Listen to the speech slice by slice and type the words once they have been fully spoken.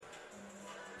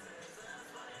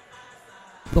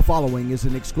The following is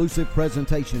an exclusive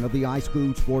presentation of the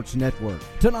iSchool Sports Network.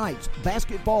 Tonight's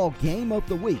basketball game of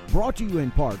the week brought to you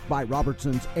in part by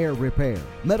Robertson's Air Repair,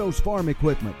 Meadows Farm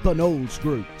Equipment, the Knowles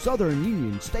Group, Southern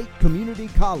Union State Community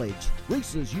College,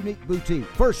 Lisa's Unique Boutique,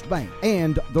 First Bank,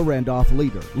 and the Randolph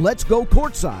Leader. Let's go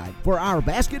courtside for our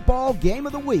basketball game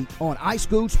of the week on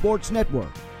iSchool Sports Network.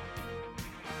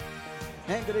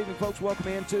 And good evening, folks. Welcome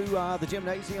into the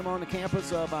gymnasium on the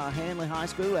campus of Handley High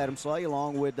School. Adam Slay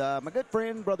along with my good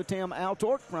friend, Brother Tim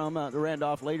Altork from the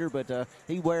Randolph Leader, but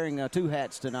he's wearing two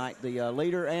hats tonight, the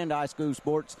Leader and iSchool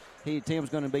Sports. Tim's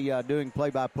going to be doing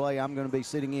play-by-play. I'm going to be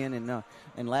sitting in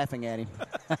and laughing at him.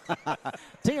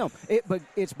 Tim,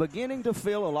 it's beginning to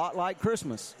feel a lot like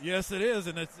Christmas. Yes, it is,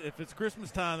 and if it's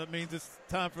Christmas time, that means it's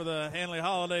time for the Handley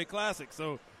Holiday Classic.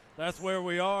 So that's where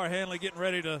we are, Handley getting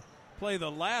ready to play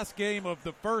the last game of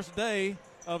the first day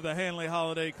of the Handley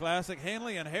Holiday Classic.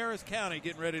 Handley and Harris County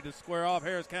getting ready to square off.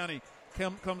 Harris County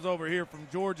comes over here from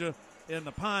Georgia in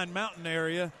the Pine Mountain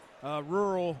area,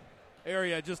 rural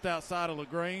area just outside of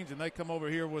LaGrange, and they come over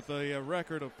here with a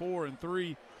record of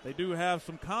 4-3. They do have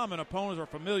some common opponents or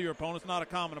familiar opponents, not a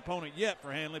common opponent yet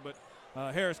for Handley, but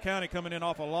Harris County coming in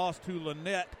off a loss to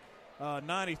Lynette.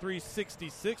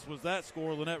 93-66 was that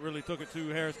score. Lynette really took it to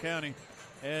Harris County.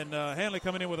 And Handley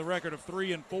coming in with a record of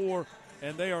 3-4,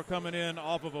 and they are coming in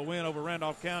off of a win over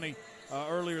Randolph County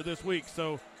earlier this week.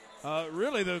 So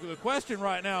really the question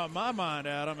right now in my mind,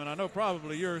 Adam, and I know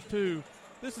probably yours too,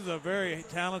 this is a very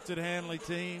talented Handley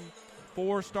team.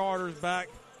 4 starters back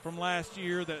from last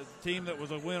year, that team that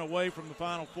was a win away from the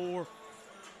Final Four.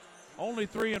 Only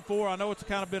 3-4. I know it's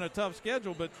kind of been a tough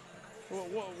schedule, but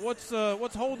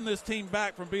what's holding this team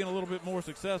back from being a little bit more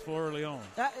successful early on?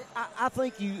 I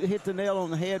think you hit the nail on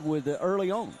the head with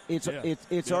early on.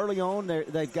 It's early on.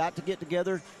 They've got to get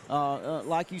together.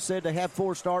 Like you said, they have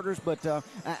 4 starters, but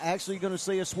actually going to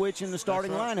see a switch in the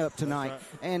starting lineup tonight. Right.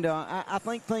 And I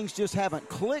think things just haven't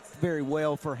clicked very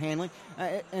well for Handley.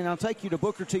 And I'll take you to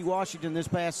Booker T. Washington this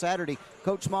past Saturday.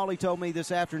 Coach Smalley told me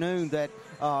this afternoon that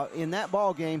in that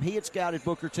ball game, he had scouted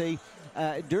Booker T.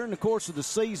 During the course of the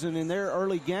season in their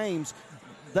early games,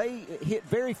 they hit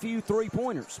very few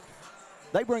three-pointers.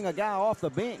 They bring a guy off the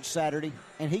bench Saturday,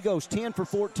 and he goes 10 for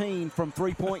 14 from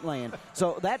three-point land.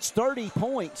 So that's 30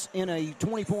 points in a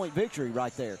 20-point victory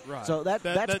right there. Right. So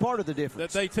that's part of the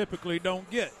difference. That they typically don't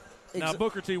get. Now,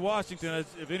 Booker T. Washington,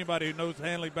 if anybody who knows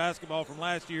Handley basketball from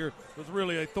last year, was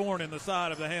really a thorn in the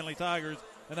side of the Handley Tigers,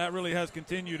 and that really has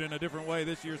continued in a different way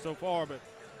this year so far. But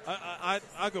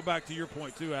I go back to your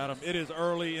point too, Adam. It is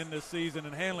early in this season,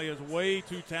 and Handley is way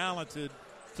too talented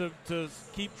to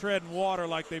keep treading water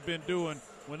like they've been doing.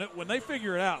 When they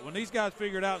figure it out, when these guys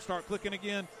figure it out and start clicking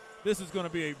again, this is going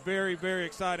to be a very, very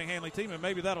exciting Handley team, and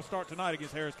maybe that'll start tonight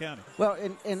against Harris County. Well,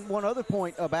 and one other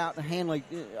point about Handley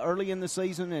early in the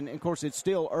season, and, of course, it's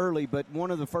still early, but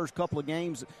one of the first couple of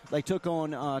games they took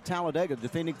on Talladega,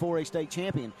 defending 4A state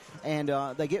champion, and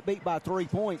they get beat by 3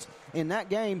 points. In that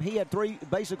game, he had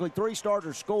basically three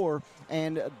starters score,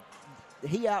 and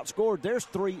he outscored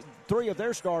three of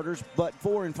their starters, but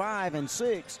 4 and 5 and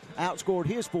 6 outscored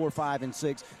his 4, 5, and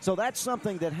 6. So that's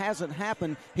something that hasn't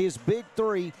happened. His big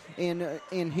three in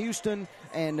Houston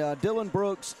and Dylan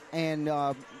Brooks and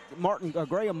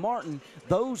Graham Martin,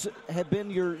 those have been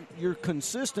your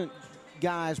consistent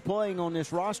guys playing on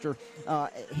this roster.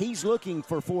 He's looking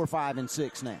for 4, 5, and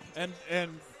 6 now.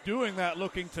 And doing that,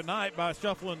 looking tonight by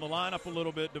shuffling the lineup a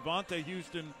little bit. Devontae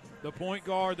Houston, the point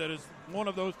guard that is one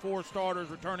of those 4 starters,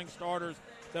 returning starters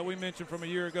that we mentioned from a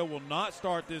year ago, will not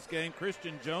start this game.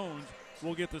 Christian Jones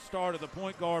will get the start of the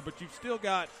point guard, but you've still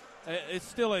got it's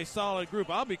still a solid group.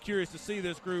 I'll be curious to see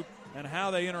this group and how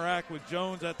they interact with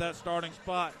Jones at that starting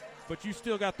spot, but you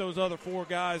still got those other 4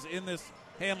 guys in this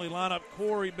Handley lineup.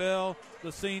 Corey Bell,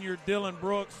 the senior, Dylan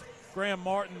Brooks, Graham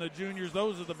Martin, the juniors.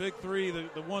 Those are the big 3,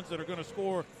 the ones that are going to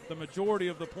score the majority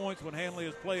of the points when Handley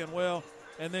is playing well.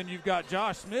 And then you've got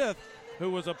Josh Smith, who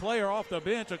was a player off the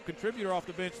bench, a contributor off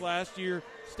the bench last year,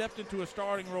 stepped into a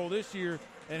starting role this year,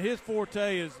 and his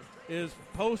forte is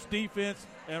post defense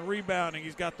and rebounding.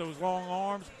 He's got those long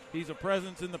arms. He's a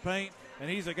presence in the paint, and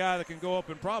he's a guy that can go up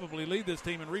and probably lead this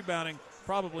team in rebounding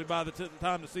probably by the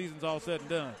time the season's all said and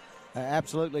done.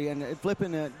 Absolutely. And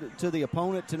flipping to the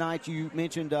opponent tonight, you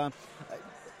mentioned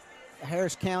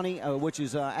Harris County, which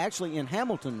is actually in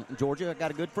Hamilton, Georgia. I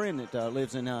got a good friend that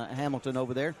lives in Hamilton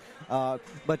over there.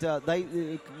 But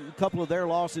a couple of their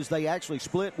losses, they actually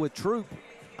split with Troop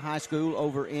High School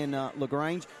over in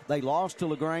LaGrange. They lost to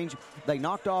LaGrange. They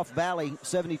knocked off Valley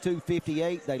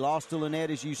 72-58. They lost to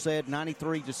Lynette, as you said,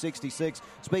 93-66.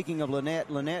 Speaking of Lynette,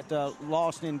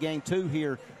 lost in game 2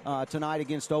 here tonight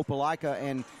against Opelika,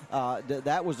 and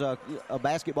that was a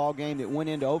basketball game that went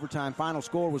into overtime. Final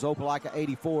score was Opelika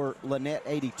 84, Lynette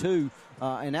 82.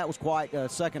 And that was quite a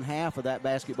second half of that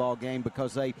basketball game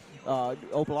because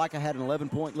Opelika had an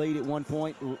 11-point lead at one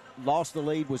point, lost the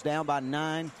lead, was down by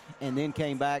 9, and then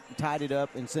came back, tied it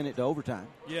up, and sent it to overtime.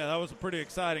 Yeah, that was a pretty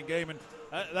exciting game, and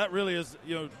that really is,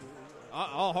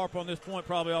 I'll harp on this point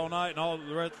probably all night and all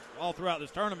throughout this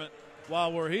tournament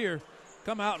while we're here.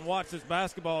 Come out and watch this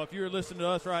basketball. If you're listening to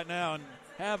us right now and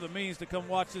have the means to come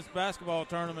watch this basketball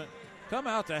tournament, come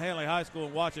out to Handley High School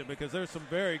and watch it because there's some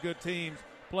very good teams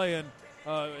playing.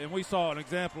 And we saw an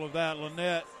example of that.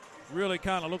 Lynette really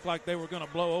kind of looked like they were going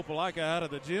to blow Opelika out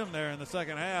of the gym there in the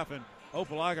second half, and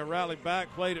Opelika rallied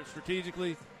back, played it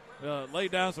strategically,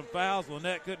 laid down some fouls.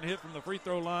 Lynette couldn't hit from the free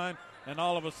throw line, and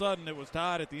all of a sudden it was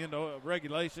tied at the end of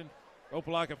regulation.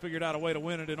 Opelika figured out a way to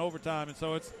win it in overtime, and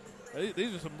so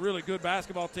these are some really good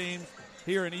basketball teams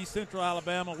here in East Central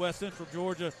Alabama, West Central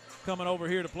Georgia, coming over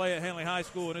here to play at Handley High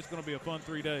School, and it's going to be a fun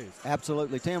 3 days.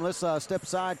 Absolutely. Tim, let's step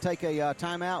aside, take a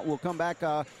timeout. We'll come back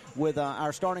with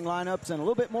our starting lineups and a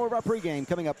little bit more of our pregame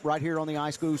coming up right here on the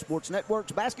iSchool Sports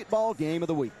Network's Basketball Game of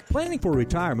the Week. Planning for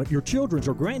retirement, your children's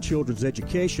or grandchildren's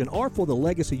education, or for the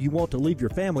legacy you want to leave your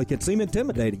family can seem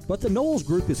intimidating, but the Knowles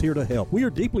Group is here to help. We are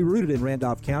deeply rooted in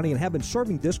Randolph County and have been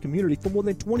serving this community for more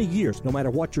than 20 years. No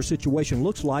matter what your situation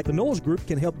looks like, the Knowles Group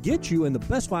can help get you in the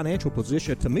best financial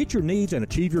position to meet your needs and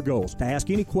achieve your goals. To ask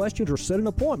any questions or set an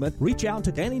appointment, reach out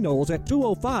to Danny Knowles at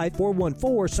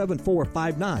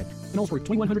 205-414-7459. Knowles Group,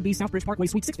 2100B Southbridge Parkway,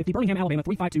 Suite 650, Birmingham, Alabama,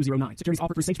 35209. Securities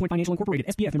offered through SagePoint Financial Incorporated,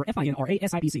 SPF member FINRA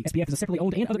SIPC. SPF is a separately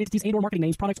owned and other entities and or marketing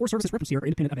names, products, or services representative or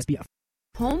independent of SPF.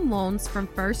 Home loans from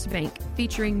First Bank,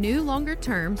 featuring new longer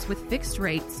terms with fixed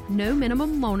rates, no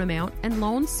minimum loan amount, and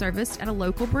loans serviced at a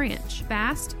local branch.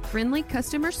 Fast, friendly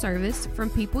customer service from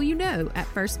people you know at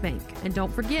First Bank. And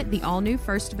don't forget the all-new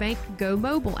First Bank Go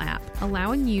Mobile app,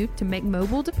 allowing you to make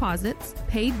mobile deposits,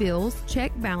 pay bills,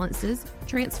 check balances,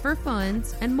 transfer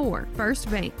funds, and more. First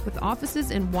Bank, with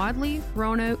offices in Wadley,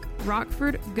 Roanoke,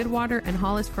 Rockford, Goodwater, and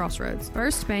Hollis Crossroads.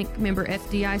 First Bank, member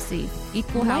FDIC,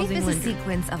 equal housing lender. Life is a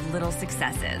sequence of little successes.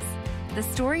 The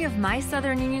story of my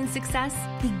Southern Union success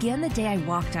began the day I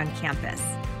walked on campus,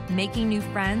 making new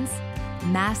friends,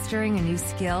 mastering a new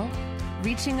skill,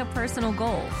 reaching a personal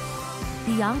goal.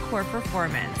 The encore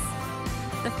performance,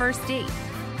 the first date,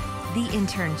 the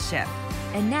internship,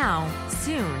 and now,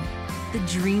 soon, the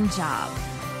dream job.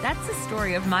 That's the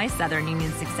story of my Southern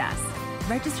Union success.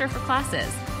 Register for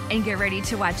classes and get ready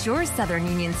to watch your Southern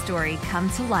Union story come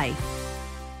to life.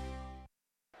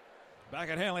 Back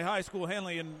at Handley High School,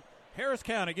 Handley and Harris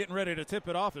County getting ready to tip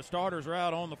it off. The starters are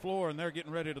out on the floor, and they're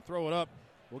getting ready to throw it up.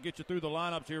 We'll get you through the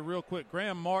lineups here real quick.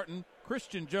 Graham Martin,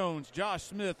 Christian Jones, Josh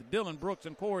Smith, Dylan Brooks,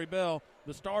 and Corey Bell,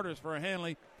 the starters for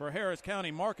Handley. For Harris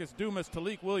County, Marcus Dumas,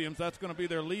 Talik Williams. That's going to be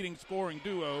their leading scoring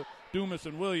duo, Dumas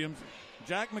and Williams.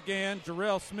 Jack McGann,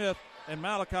 Jarrell Smith, and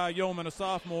Malachi Yeoman, a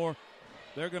sophomore.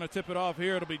 They're going to tip it off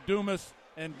here. It'll be Dumas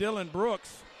and Dylan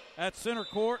Brooks at center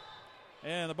court.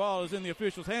 And the ball is in the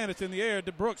official's hand. It's in the air.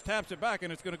 Brooks taps it back,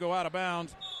 and it's going to go out of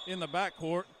bounds in the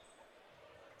backcourt.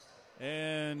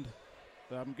 And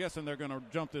I'm guessing they're going to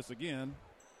jump this again.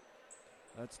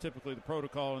 That's typically the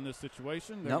protocol in this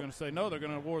situation. They're going to say no. They're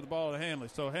going to award the ball to Handley.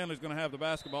 So Handley's going to have the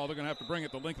basketball. They're going to have to bring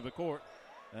it the length of the court.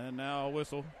 And now a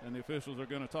whistle, and the officials are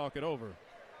going to talk it over.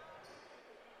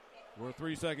 We're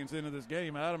 3 seconds into this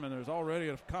game, Adam, and there's already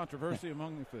a controversy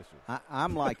among the officials.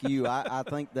 I'm like you. I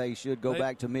think they should go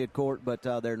back to midcourt, but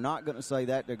they're not going to say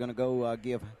that. They're going to go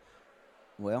give,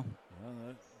 one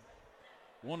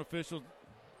official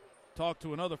talked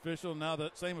to another official. Now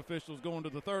that same official is going to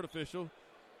the third official.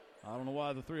 I don't know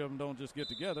why the three of them don't just get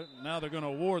together. Now they're going to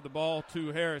award the ball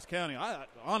to Harris County.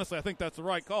 Honestly, I think that's the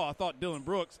right call. I thought Dylan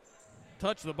Brooks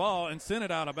touched the ball and sent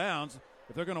it out of bounds.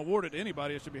 If they're going to award it to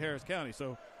anybody, it should be Harris County.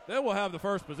 So they will have the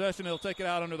first possession. They'll take it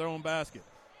out under their own basket.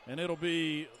 And it'll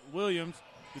be Williams,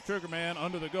 the trigger man,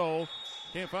 under the goal.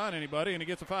 Can't find anybody, and he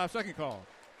gets a 5-second call.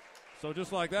 So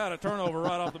just like that, a turnover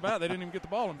right off the bat. They didn't even get the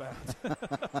ball in bounds.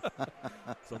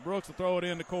 So Brooks will throw it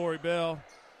in to Corey Bell,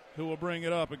 who will bring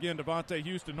it up. Again, Devontae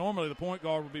Houston, normally the point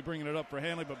guard would be bringing it up for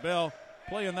Handley, but Bell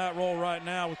playing that role right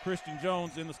now with Christian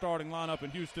Jones in the starting lineup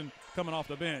and Houston coming off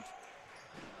the bench.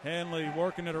 Handley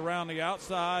working it around the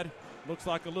outside. Looks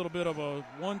like a little bit of a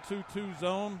 1-2-2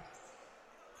 zone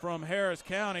from Harris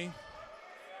County.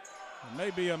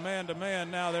 Maybe a man-to-man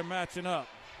now. They're matching up.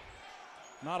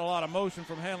 Not a lot of motion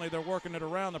from Handley. They're working it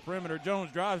around the perimeter.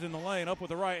 Jones drives in the lane, up with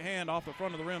the right hand off the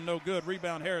front of the rim. No good.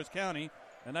 Rebound Harris County,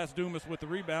 and that's Dumas with the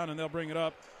rebound, and they'll bring it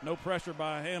up. No pressure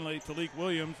by Handley. Talik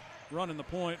Williams running the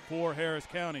point for Harris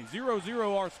County.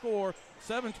 0-0 our score.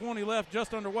 7:20 left,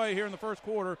 just underway here in the first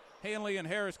quarter. Handley and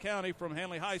Harris County from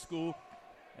Handley High School.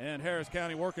 And Harris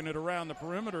County working it around the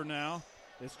perimeter now.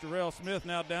 It's Jarrell Smith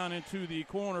now down into the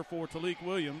corner for Talik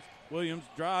Williams. Williams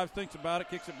drives, thinks about it,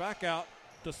 kicks it back out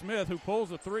to Smith, who pulls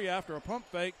the three after a pump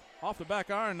fake. Off the back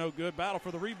iron, no good. Battle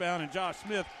for the rebound, and Josh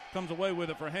Smith comes away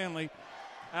with it for Handley.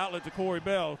 Outlet to Corey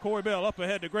Bell. Corey Bell up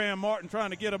ahead to Graham Martin,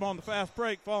 trying to get him on the fast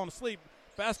break, falling asleep.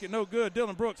 Basket no good.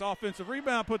 Dylan Brooks, offensive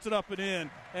rebound, puts it up and in,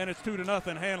 and it's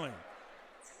 2-0 Handley.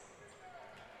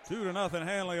 2-0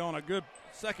 Handley on a good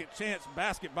second chance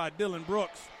basket by Dylan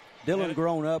Brooks. Dylan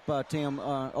grown up, Tim,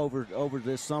 over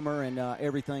this summer and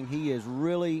everything. He is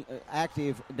really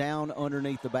active down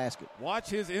underneath the basket.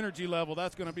 Watch his energy level.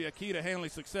 That's going to be a key to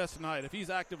Handley's success tonight. If he's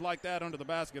active like that under the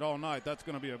basket all night, that's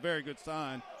going to be a very good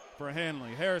sign for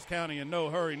Handley. Harris County in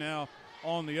no hurry now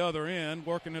on the other end,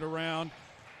 working it around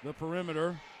the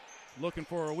perimeter, looking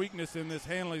for a weakness in this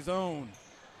Handley zone.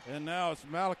 And now it's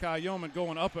Malachi Yeoman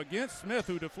going up against Smith,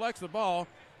 who deflects the ball,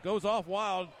 goes off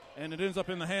wild, and it ends up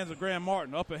in the hands of Graham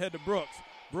Martin. Up ahead to Brooks.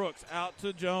 Brooks out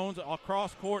to Jones,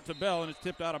 across court to Bell, and it's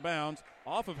tipped out of bounds.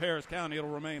 Off of Harris County,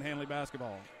 it'll remain Handley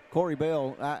basketball. Corey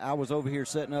Bell, I was over here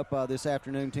setting up this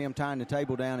afternoon, Tim, tying the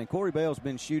table down, and Corey Bell's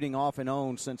been shooting off and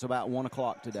on since about 1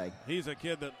 o'clock today. He's a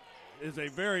kid that is a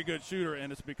very good shooter,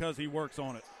 and it's because he works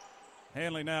on it.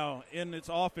 Handley now in its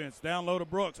offense. Down low to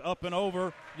Brooks, up and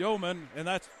over Yeoman, and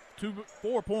that's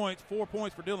 4 points. 4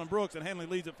 points for Dylan Brooks, and Handley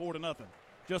leads it 4-0.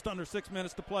 Just under 6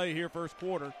 minutes to play here, first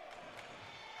quarter.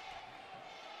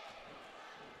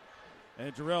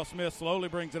 And Jarrell Smith slowly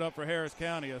brings it up for Harris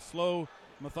County. A slow,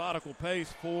 methodical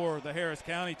pace for the Harris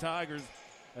County Tigers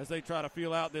as they try to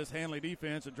feel out this Handley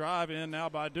defense. A drive in now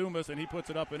by Dumas, and he puts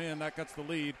it up and in. That cuts the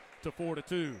lead to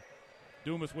 4-2.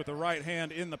 Dumas with the right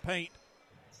hand in the paint.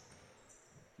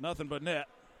 Nothing but net.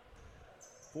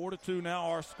 4-2 now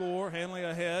our score. Handley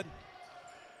ahead.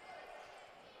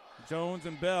 Jones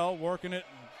and Bell working it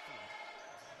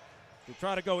to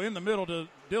try to go in the middle to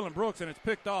Dylan Brooks, and it's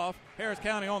picked off. Harris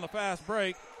County on the fast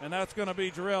break, and that's going to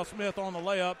be Jarrell Smith on the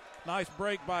layup. Nice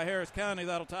break by Harris County.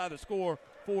 That'll tie the score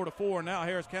 4-4. Now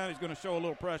Harris County's going to show a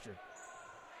little pressure.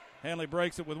 Handley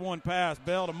breaks it with one pass.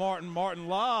 Bell to Martin. Martin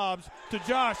lobs to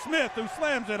Josh Smith, who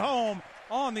slams it home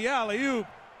on the alley-oop.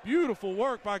 Beautiful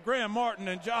work by Graham Martin,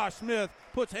 and Josh Smith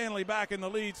puts Handley back in the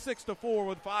lead 6-4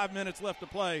 with 5 minutes left to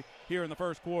play here in the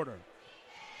first quarter.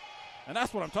 And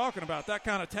that's what I'm talking about, that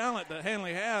kind of talent that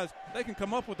Handley has. They can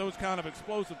come up with those kind of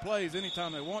explosive plays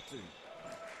anytime they want to.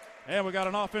 And we got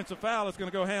an offensive foul that's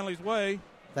going to go Handley's way.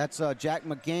 That's Jack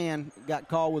McGann got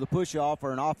called with a push-off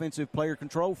or an offensive player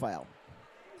control foul.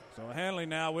 So Handley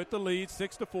now with the lead,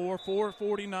 6-4,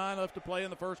 4:49 left to play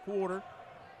in the first quarter.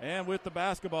 And with the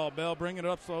basketball, Bell bringing it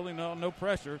up slowly, no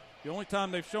pressure. The only time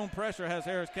they've shown pressure has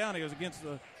Harris County is against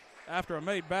after a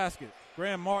made basket.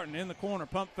 Graham Martin in the corner,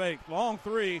 pump fake, long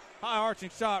three, high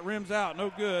arching shot, rims out,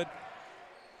 no good.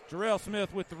 Jarrell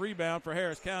Smith with the rebound for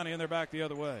Harris County, and they're back the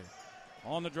other way.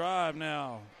 On the drive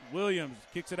now, Williams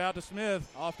kicks it out to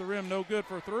Smith, off the rim, no good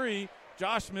for three.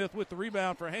 Josh Smith with the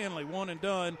rebound for Handley, one and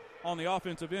done on the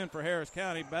offensive end for Harris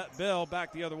County. Bell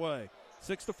back the other way.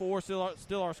 6-4,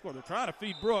 still our score. They're trying to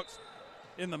feed Brooks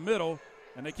in the middle,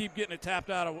 and they keep getting it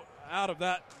tapped out of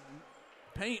that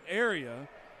paint area.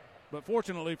 But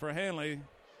fortunately for Handley,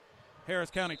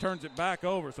 Harris County turns it back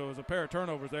over, so it was a pair of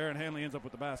turnovers there, and Handley ends up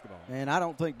with the basketball. And I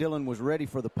don't think Dylan was ready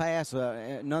for the pass.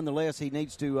 Nonetheless, he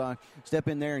needs to step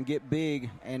in there and get big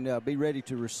and be ready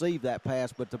to receive that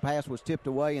pass. But the pass was tipped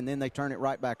away, and then they turn it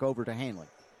right back over to Handley.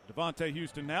 Devontae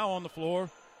Houston now on the floor.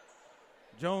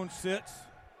 Jones sits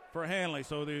for Handley.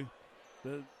 So the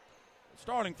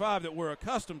starting five that we're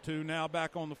accustomed to now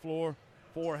back on the floor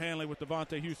for Handley with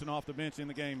Devontae Houston off the bench in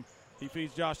the game. He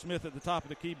feeds Josh Smith at the top of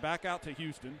the key, back out to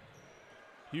Houston.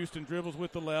 Houston dribbles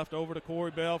with the left over to Corey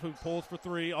Bell, who pulls for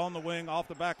three on the wing, off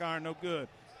the back iron, no good.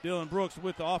 Dylan Brooks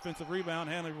with the offensive rebound.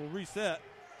 Handley will reset,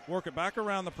 work it back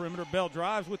around the perimeter. Bell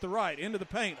drives with the right, into the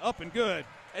paint, up and good.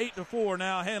 8-4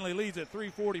 now. Handley leads at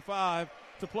 3:45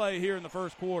 to play here in the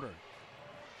first quarter.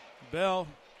 Bell,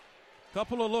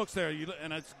 couple of looks there,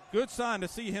 and it's a good sign to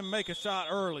see him make a shot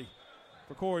early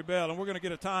for Corey Bell. And we're going to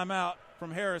get a timeout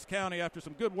from Harris County after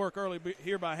some good work early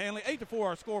here by Handley. 8-4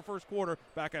 our score first quarter.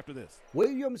 Back after this.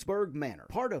 Williamsburg Manor,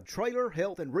 part of Trailer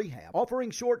Health and Rehab, offering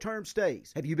short-term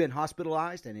stays. Have you been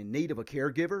hospitalized and in need of a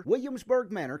caregiver?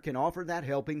 Williamsburg Manor can offer that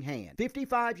helping hand.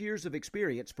 55 years of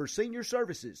experience for senior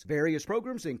services. Various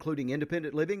programs including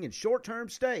independent living and short-term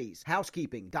stays,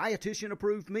 housekeeping,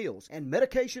 dietitian-approved meals, and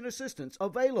medication assistance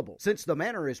available. Since the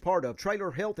Manor is part of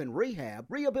Trailer Health and Rehab,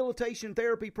 rehabilitation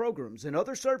therapy programs and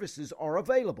other services are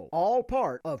available. All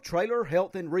part of Trailer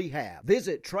Health and Rehab.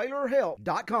 Visit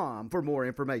trailerhealth.com for more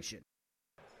information.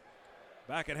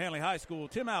 Back at Handley High School,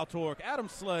 Tim Altork, Adam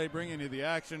Slay bringing you the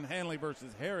action. Handley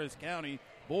versus Harris County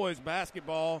boys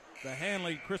basketball, the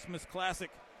Handley Christmas Classic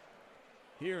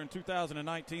here in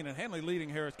 2019, and Handley leading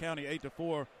Harris County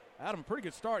 8-4. Adam, pretty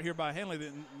good start here by Handley.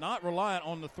 They're not reliant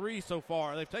on the three so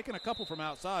far. They've taken a couple from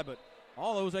outside, but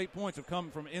all those 8 points have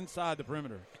come from inside the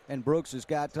perimeter. And Brooks has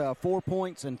got 4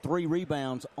 points and 3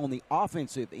 rebounds on the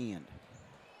offensive end.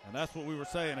 And that's what we were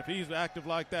saying. If he's active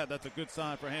like that, that's a good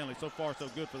sign for Handley. So far, so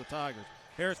good for the Tigers.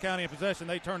 Harris County in possession.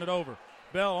 They turn it over.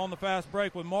 Bell on the fast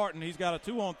break with Martin. He's got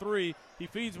a 2-on-3. He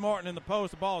feeds Martin in the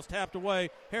post. The ball is tapped away.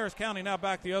 Harris County now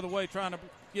back the other way trying to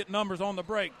get numbers on the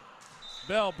break.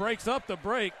 Bell breaks up the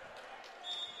break.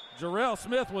 Jarrell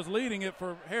Smith was leading it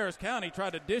for Harris County.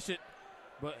 Tried to dish it,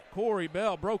 but Corey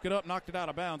Bell broke it up, knocked it out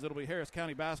of bounds. It'll be Harris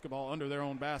County basketball under their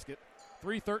own basket.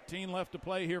 3:13 left to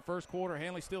play here first quarter.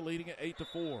 Handley still leading at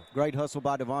 8-4. Great hustle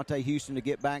by Devontae Houston to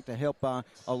get back to help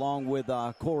along with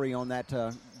Corey on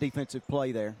that defensive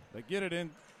play there. They get it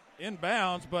in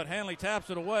bounds, but Handley taps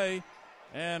it away,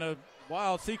 and a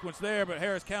wild sequence there, but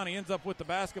Harris County ends up with the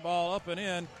basketball. Up and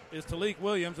in is Talik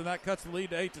Williams, and that cuts the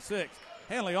lead to 8-6.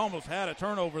 Handley almost had a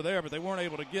turnover there, but they weren't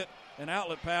able to get an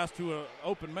outlet pass to an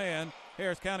open man.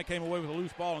 Harris County came away with a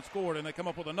loose ball and scored, and they come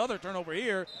up with another turnover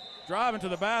here. Driving to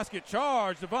the basket,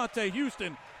 charge. Devontae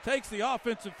Houston takes the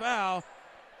offensive foul,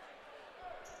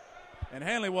 and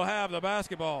Handley will have the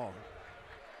basketball.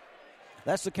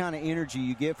 That's the kind of energy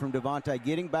you get from Devontae.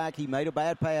 Getting back, he made a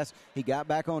bad pass. He got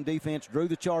back on defense, drew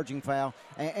the charging foul.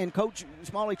 And Coach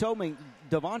Smalley told me,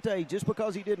 Devontae, just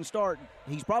because he didn't start,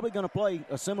 he's probably going to play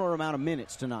a similar amount of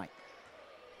minutes tonight.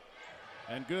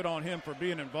 And good on him for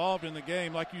being involved in the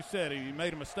game. Like you said, he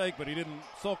made a mistake, but he didn't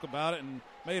sulk about it and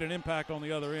made an impact on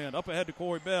the other end. Up ahead to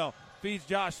Corey Bell. Feeds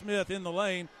Josh Smith in the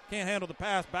lane. Can't handle the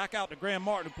pass. Back out to Graham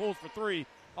Martin, who pulls for three.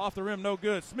 Off the rim, no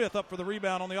good. Smith up for the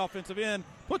rebound on the offensive end.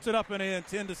 Puts it up and in,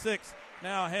 10-6.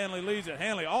 Now Handley leads it.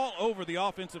 Handley all over the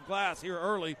offensive glass here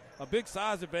early. A big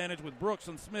size advantage with Brooks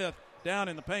and Smith down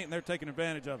in the paint, and they're taking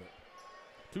advantage of it.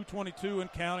 2:22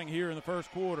 and counting here in the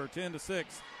first quarter. 10-6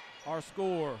 our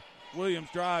score. Williams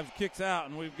drives, kicks out,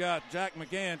 and we've got Jack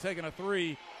McGann taking a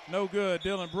three. No good.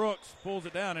 Dylan Brooks pulls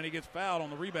it down, and he gets fouled on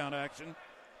the rebound action.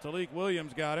 Talik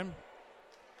Williams got him.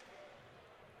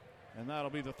 And that'll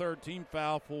be the third team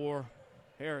foul for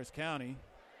Harris County.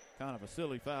 Kind of a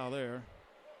silly foul there.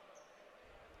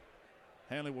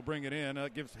 Handley will bring it in.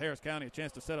 That gives Harris County a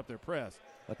chance to set up their press.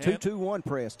 A 2-2-1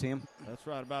 press, Tim. That's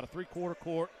right, about a three-quarter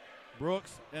court.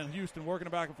 Brooks and Houston working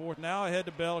back and forth. Now ahead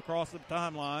to Bell across the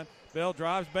timeline. Bell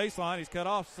drives baseline. He's cut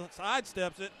off,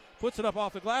 sidesteps it, puts it up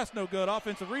off the glass. No good.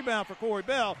 Offensive rebound for Corey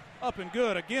Bell. Up and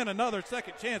good. Again, another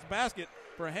second chance basket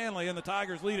for Handley, and the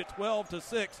Tigers lead at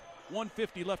 12-6.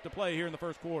 1:50 left to play here in the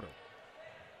first quarter.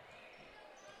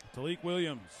 Talik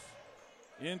Williams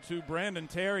into Brandon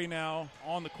Terry now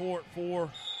on the court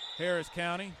for Harris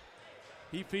County.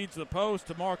 He feeds the post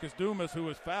to Marcus Dumas, who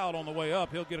is fouled on the way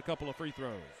up. He'll get a couple of free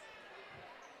throws.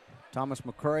 Thomas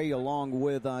McCray along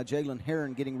with Jalen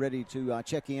Heron getting ready to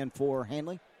check in for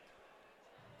Handley.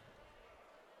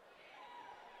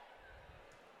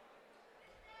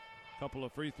 Couple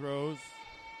of free throws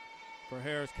for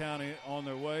Harris County on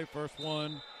their way. First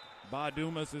one by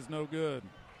Dumas is no good.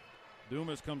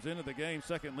 Dumas comes into the game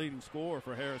second leading scorer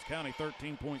for Harris County,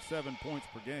 13.7 points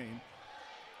per game.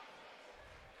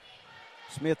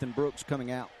 Smith and Brooks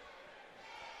coming out.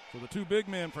 So the two big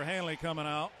men for Handley coming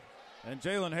out. And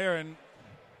Jalen Heron,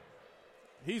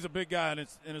 he's a big guy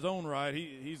in his own right.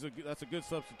 That's a good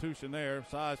substitution there,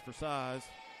 size for size.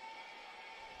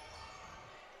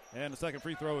 And the second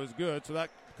free throw is good, so that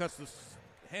cuts the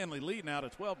Handley lead now to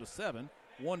 12-7.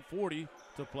 1:40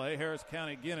 to play. Harris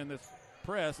County again in this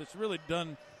press. It's really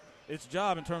done its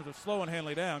job in terms of slowing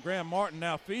Handley down. Graham Martin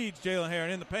now feeds Jalen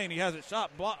Heron in the paint. He has it shot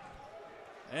blocked.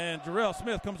 And Jarrell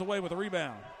Smith comes away with a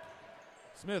rebound.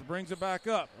 Smith brings it back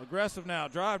up. Aggressive now.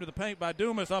 Drive to the paint by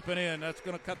Dumas, up and in. That's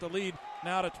going to cut the lead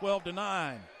now to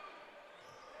 12-9.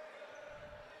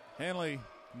 Handley,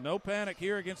 no panic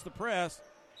here against the press.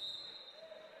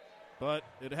 But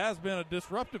it has been a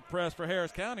disruptive press for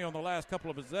Harris County on the last couple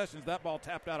of possessions. That ball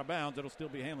tapped out of bounds. It'll still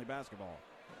be Handley basketball.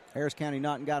 Harris County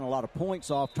not gotten a lot of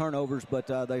points off turnovers, but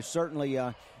they're certainly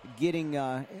getting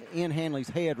in Handley's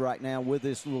head right now with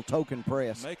this little token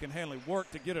press. Making Handley work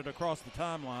to get it across the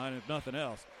timeline, if nothing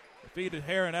else. Feed to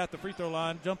Herron at the free throw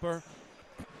line. Jumper,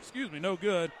 no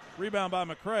good. Rebound by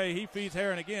McCray. He feeds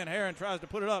Herron again. Herron tries to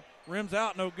put it up. Rims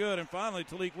out, no good. And finally,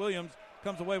 Talik Williams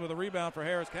comes away with a rebound for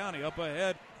Harris County. Up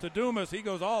ahead to Dumas. He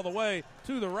goes all the way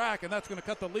to the rack, and that's going to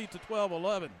cut the lead to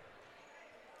 12-11.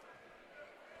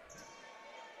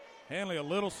 Handley a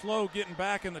little slow getting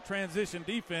back in the transition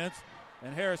defense,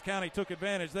 and Harris County took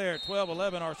advantage there.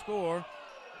 12-11 our score,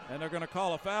 and they're going to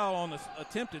call a foul on the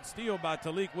attempted steal by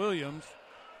Talik Williams.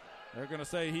 They're going to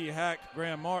say he hacked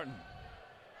Graham Martin.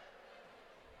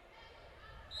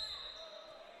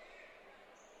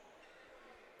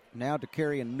 Now to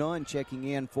carry a none checking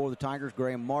in for the Tigers.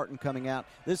 Graham Martin coming out.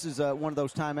 This is one of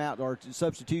those timeout or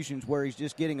substitutions where he's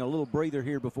just getting a little breather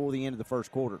here before the end of the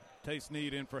first quarter. Tay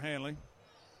Sneed in for Handley.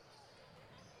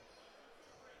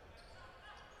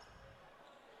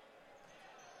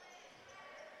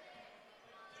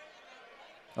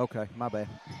 Okay, my bad.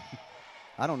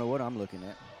 I don't know what I'm looking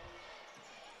at.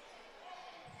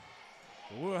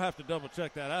 We'll have to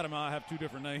double-check that. Adam and I have two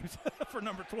different names for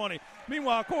number 20.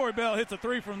 Meanwhile, Corey Bell hits a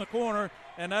three from the corner,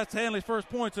 and that's Handley's first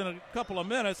points in a couple of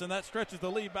minutes, and that stretches the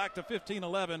lead back to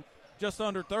 15-11. Just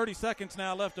under 30 seconds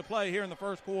now left to play here in the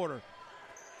first quarter.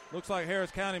 Looks like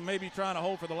Harris County may be trying to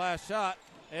hold for the last shot,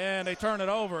 and they turn it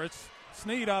over. It's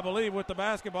Sneed, I believe, with the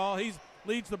basketball. He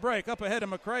leads the break. Up ahead of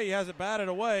McCray. He has it batted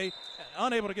away,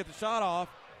 unable to get the shot off.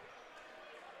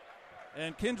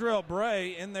 And Kendrell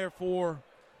Bray in there for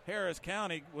Harris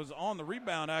County was on the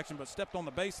rebound action but stepped on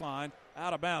the baseline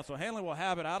out of bounds. So Handley will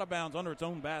have it out of bounds under its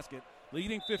own basket,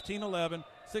 leading 15-11,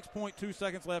 6.2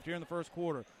 seconds left here in the first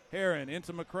quarter. Herron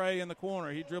into McCray in the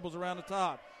corner. He dribbles around the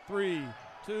top. 3,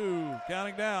 2,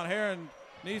 counting down. Herron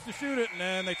needs to shoot it, and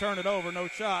then they turn it over. No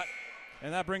shot.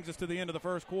 And that brings us to the end of the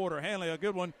first quarter. Handley, a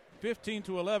good one.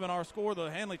 15-11 our score.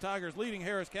 The Handley Tigers leading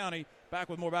Harris County. Back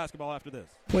with more basketball after this.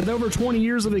 With over 20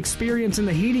 years of experience in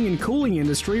the heating and cooling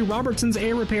industry, Robertson's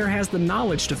Air Repair has the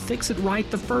knowledge to fix it right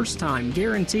the first time,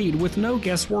 guaranteed with no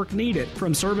guesswork needed.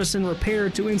 From service and repair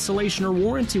to installation or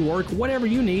warranty work, whatever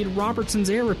you need,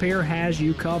 Robertson's Air Repair has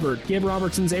you covered. Give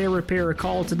Robertson's Air Repair a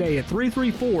call today at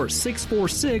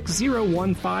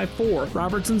 334-646-0154.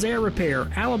 Robertson's Air Repair,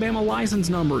 Alabama license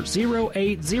number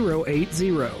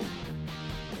 08080.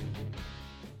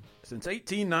 Since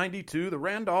 1892, the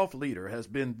Randolph Leader has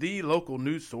been the local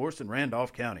news source in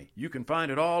Randolph County. You can find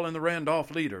it all in the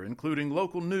Randolph Leader, including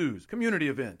local news, community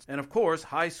events, and of course,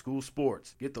 high school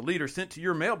sports. Get the Leader sent to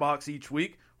your mailbox each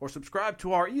week or subscribe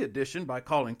to our e-edition by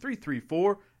calling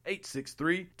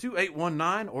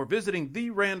 334-863-2819 or visiting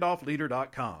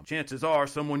therandolphleader.com. Chances are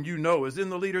someone you know is in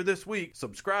the Leader this week.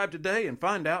 Subscribe today and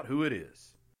find out who it is.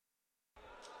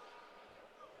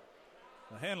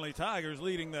 The Handley Tigers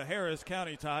leading the Harris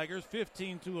County Tigers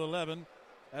 15-11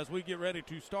 as we get ready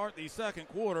to start the second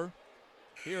quarter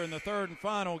here in the third and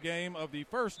final game of the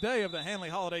first day of the Handley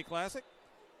Holiday Classic.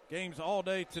 Games all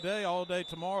day today, all day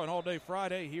tomorrow, and all day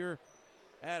Friday here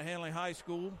at Handley High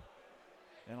School.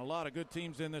 And a lot of good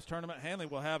teams in this tournament. Handley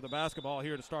will have the basketball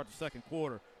here to start the second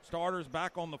quarter. Starters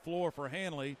back on the floor for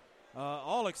Handley,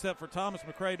 all except for Thomas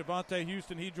McCray, Devontae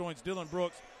Houston. He joins Dylan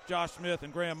Brooks, Josh Smith,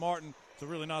 and Graham Martin. So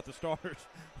really not the starters.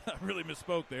 I really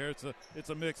misspoke there. It's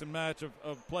a mix and match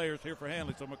of players here for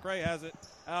Handley. So McCray has it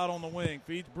out on the wing.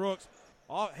 Feeds Brooks.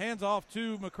 Hands off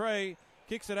to McCray.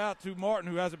 Kicks it out to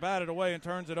Martin, who has it batted away and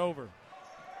turns it over.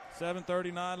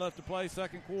 7:39 left to play,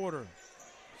 second quarter.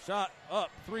 Shot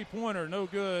up, three-pointer, no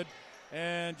good.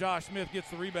 And Josh Smith gets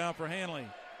the rebound for Handley.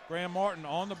 Graham Martin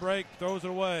on the break, throws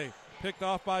it away. Picked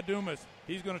off by Dumas.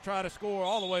 He's going to try to score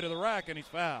all the way to the rack, and he's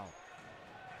fouled.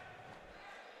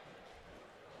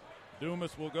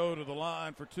 Dumas will go to the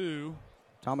line for two.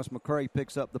 Thomas McCray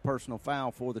picks up the personal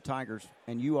foul for the Tigers,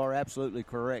 and you are absolutely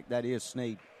correct. That is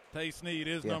Sneed. Tay Sneed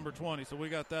is number 20, so we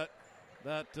got that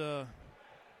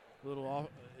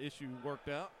little issue worked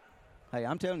out. Hey,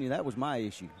 I'm telling you, that was my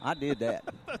issue. I did that.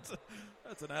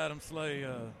 That's an Adam Slay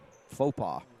faux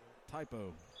pas.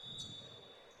 Typo.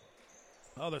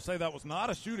 Oh, they say that was not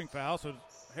a shooting foul, so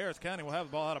Harris County will have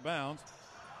the ball out of bounds,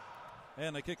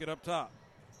 and they kick it up top.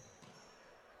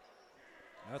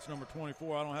 That's number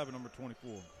 24. I don't have a number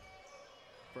 24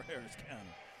 for Harris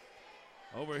County.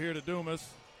 Over here to Dumas,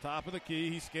 top of the key.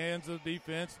 He scans the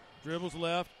defense, dribbles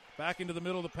left, back into the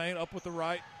middle of the paint, up with the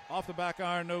right, off the back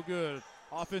iron, no good.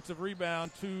 Offensive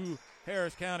rebound to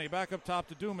Harris County. Back up top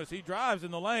to Dumas. He drives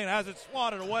in the lane, has it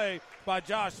swatted away by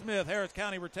Josh Smith. Harris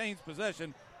County retains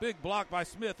possession. Big block by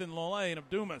Smith in the lane of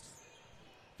Dumas.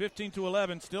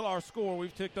 15-11, still our score.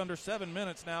 We've ticked under 7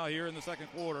 minutes now here in the second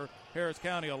quarter. Harris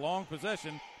County, a long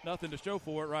possession. Nothing to show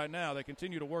for it right now. They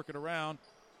continue to work it around.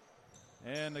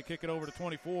 And they kick it over to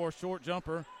 24. Short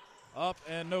jumper. Up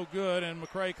and no good. And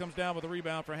McCray comes down with a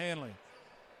rebound for Handley.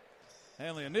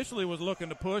 Handley initially was looking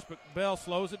to push, but Bell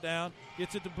slows it down.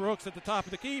 Gets it to Brooks at the top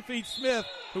of the key. Feeds Smith,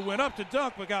 who went up to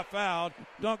dunk but got fouled.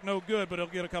 Dunk no good, but he'll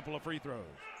get a couple of free throws.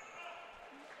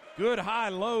 Good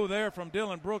high-low there from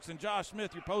Dylan Brooks and Josh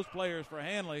Smith, your post players for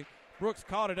Handley. Brooks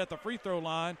caught it at the free throw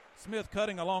line. Smith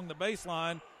cutting along the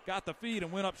baseline, got the feed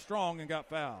and went up strong and got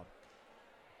fouled.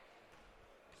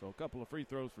 So a couple of free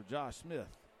throws for Josh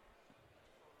Smith.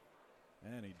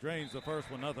 And he drains the first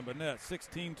one, nothing but net.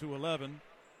 16-11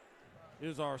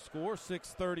 is our score.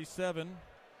 6:37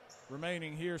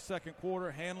 remaining here, second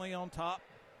quarter. Handley on top,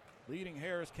 leading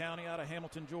Harris County out of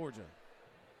Hamilton, Georgia.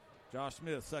 Josh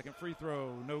Smith, second free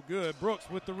throw, no good. Brooks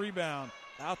with the rebound,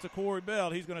 out to Corey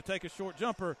Bell. He's going to take a short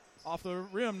jumper off the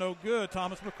rim, no good.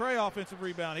 Thomas McCray, offensive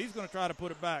rebound. He's going to try to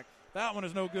put it back. That one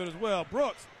is no good as well.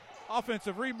 Brooks,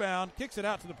 offensive rebound, kicks it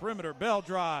out to the perimeter. Bell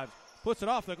drives, puts it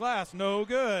off the glass, no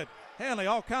good. Handley,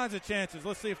 all kinds of chances.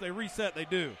 Let's see if they reset. They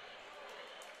do.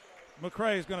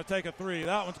 McCray is going to take a three.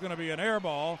 That one's going to be an air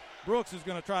ball. Brooks is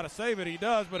going to try to save it. He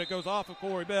does, but it goes off of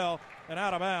Corey Bell and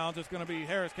out of bounds. It's going to be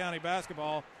Harris County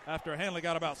basketball after Handley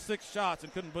got about 6 shots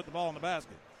and couldn't put the ball in the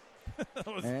basket.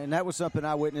 And that was something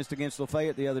I witnessed against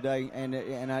Lafayette the other day, and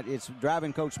it's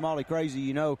driving Coach Smalley crazy,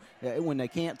 you know, when they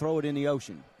can't throw it in the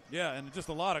ocean. Yeah, and just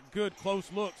a lot of good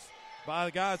close looks by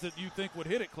the guys that you think would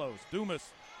hit it close. Dumas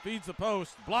feeds the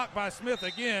post, blocked by Smith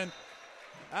again,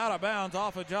 out of bounds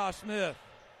off of Josh Smith.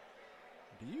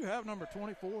 Do you have number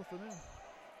 24 for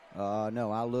them?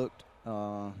 No, I looked.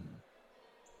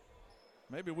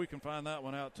 Maybe we can find that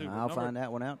one out, too. I'll find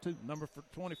that one out, too. Number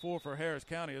 24 for Harris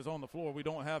County is on the floor. We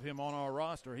don't have him on our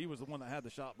roster. He was the one that had the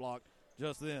shot blocked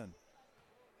just then.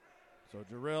 So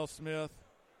Jarrell Smith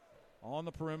on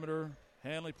the perimeter.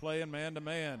 Handley playing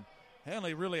man-to-man.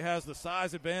 Handley really has the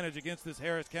size advantage against this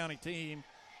Harris County team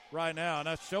right now, and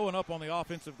that's showing up on the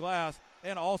offensive glass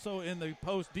and also in the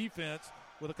post defense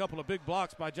with a couple of big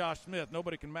blocks by Josh Smith.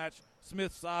 Nobody can match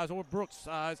Smith's size or Brooks'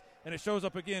 size, and it shows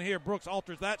up again here. Brooks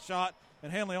alters that shot,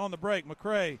 and Handley on the break.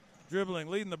 McCray dribbling,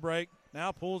 leading the break,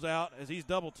 now pulls out as he's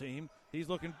double-teamed. He's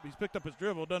picked up his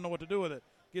dribble, doesn't know what to do with it.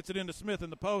 Gets it into Smith in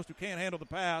the post, who can't handle the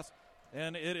pass,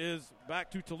 and it is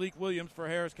back to Talik Williams for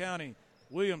Harris County.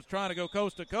 Williams trying to go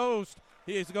coast to coast.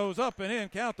 He goes up and in,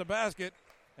 count the basket,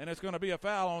 and it's going to be a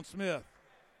foul on Smith.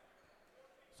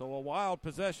 So a wild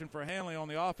possession for Handley on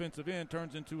the offensive end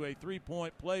turns into a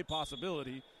three-point play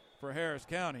possibility for Harris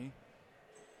County.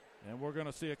 And we're going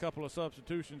to see a couple of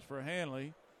substitutions for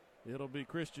Handley. It'll be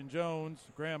Christian Jones,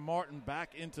 Graham Martin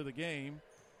back into the game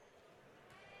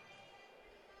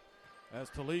as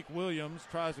Talik Williams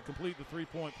tries to complete the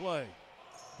three-point play.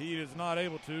 He is not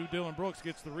able to. Dylan Brooks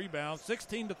gets the rebound.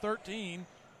 16-13.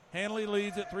 Handley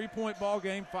leads at three-point ball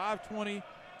game. 5:20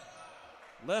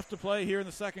 left to play here in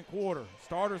the second quarter.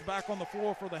 Starters back on the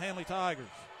floor for the Handley Tigers.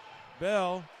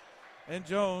 Bell and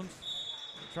Jones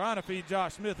trying to feed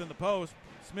Josh Smith in the post.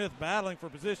 Smith battling for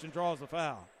position, draws the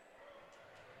foul.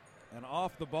 An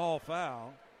off-the-ball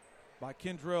foul by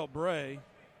Kendrell Bray.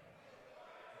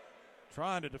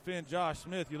 Trying to defend Josh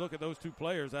Smith. You look at those two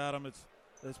players, Adam, it's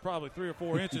probably 3 or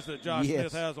 4 inches that Josh yes.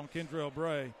 Smith has on Kendrell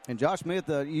Bray. And Josh Smith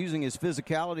using his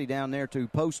physicality down there to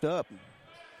post up.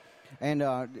 And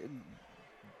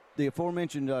the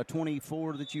aforementioned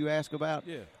 24 that you asked about,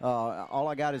 yeah. All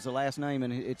I got is the last name,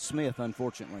 and it's Smith,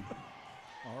 unfortunately.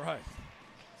 All right.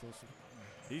 So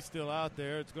he's still out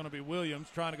there. It's going to be Williams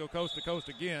trying to go coast to coast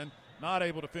again. Not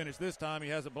able to finish this time. He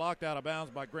has it blocked out of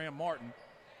bounds by Graham Martin.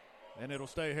 And it'll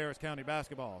stay Harris County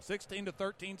basketball.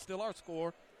 16-13 still our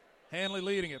score. Handley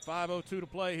leading it. 5:02 to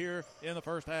play here in the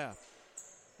first half.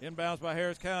 Inbounds by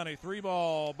Harris County.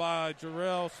 3-ball by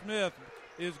Jarrell Smith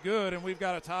is good, and we've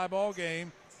got a tie ball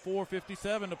game.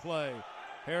 4:57 to play.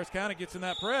 Harris County gets in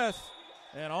that press,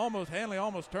 and Handley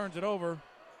almost turns it over.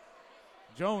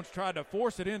 Jones tried to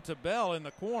force it into Bell in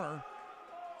the corner.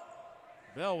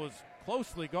 Bell was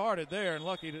closely guarded there and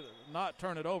lucky to not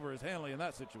turn it over as Handley in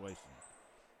that situation.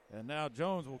 And now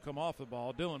Jones will come off the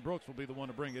ball. Dylan Brooks will be the one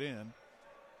to bring it in.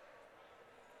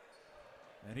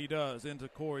 And he does, into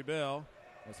Corey Bell.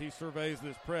 As he surveys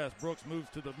this press, Brooks moves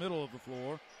to the middle of the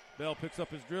floor. Bell picks up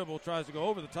his dribble, tries to go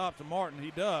over the top to Martin.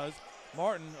 He does.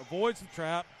 Martin avoids the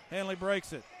trap. Handley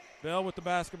breaks it. Bell with the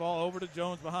basketball over to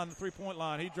Jones behind the three-point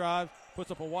line. He drives,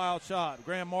 puts up a wild shot.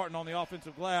 Graham Martin on the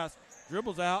offensive glass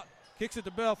Dribbles out, kicks it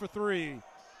to Bell for three.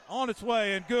 On its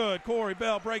way and good. Corey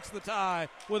Bell breaks the tie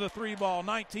with a three ball,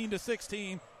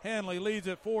 19-16. Handley leads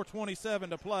it, 4:27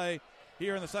 to play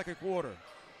here in the second quarter.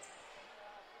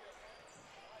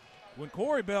 When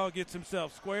Corey Bell gets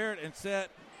himself squared and set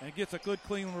and gets a good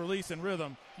clean release and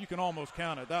rhythm, you can almost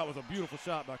count it. That was a beautiful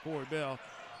shot by Corey Bell.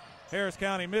 Harris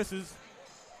County misses.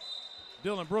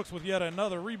 Dylan Brooks with yet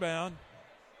another rebound.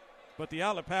 But the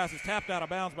outlet pass is tapped out of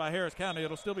bounds by Harris County.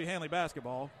 It'll still be Handley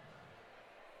basketball.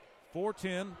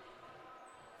 4:10.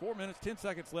 4 minutes, 10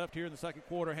 seconds left here in the second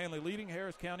quarter. Handley leading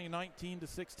Harris County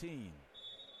 19-16.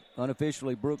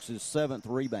 Unofficially, Brooks' seventh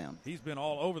rebound. He's been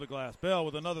all over the glass. Bell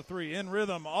with another three. In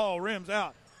rhythm, all rims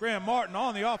out. Graham Martin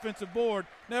on the offensive board.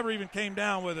 Never even came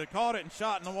down with it. Caught it and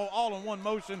shot all in one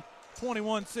motion.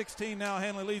 21-16 now.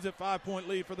 Handley leads it. 5-point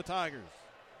lead for the Tigers.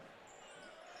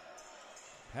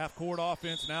 Half-court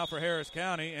offense now for Harris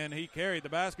County, and he carried the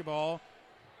basketball.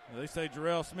 They say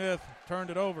Jarrell Smith turned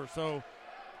it over, so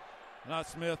not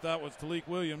Smith, that was Talik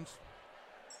Williams.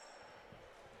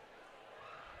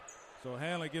 So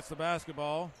Handley gets the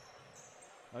basketball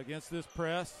against this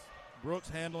press. Brooks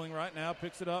handling right now,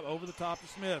 picks it up over the top to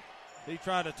Smith. He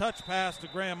tried a touch pass to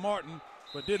Graham Martin,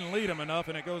 but didn't lead him enough,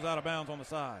 and it goes out of bounds on the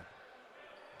side.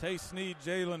 Tace Sneed,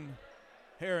 Jalen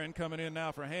Herron coming in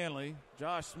now for Handley.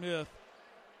 Josh Smith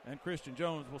and Christian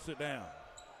Jones will sit down.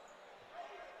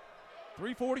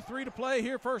 3:43 to play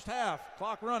here, first half.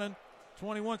 Clock running.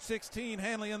 21-16,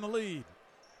 Handley in the lead.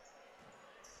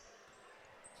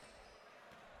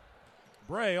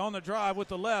 Bray on the drive with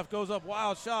the left, goes up,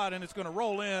 wild shot, and it's going to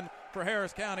roll in for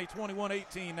Harris County.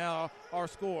 21-18 now our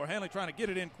score. Handley trying to get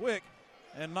it in quick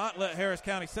and not let Harris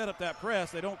County set up that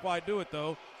press. They don't quite do it,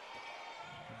 though.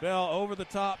 Bell over the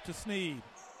top to Sneed.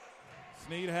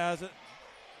 Sneed has it.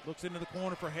 Looks into the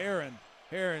corner for Herron.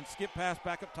 Herron skip pass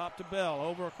back up top to Bell.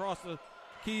 Over across the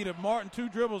key to Martin. Two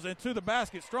dribbles into the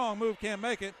basket. Strong move, can't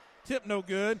make it. Tip no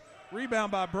good.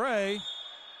 Rebound by Bray.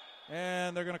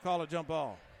 And they're going to call a jump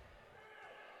ball.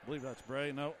 I believe that's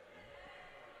Bray. No.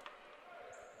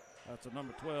 That's a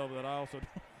number 12 that I also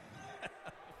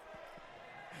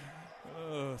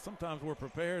sometimes we're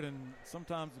prepared and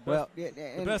sometimes the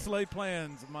best laid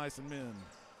plans of mice and men.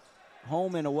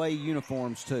 Home and away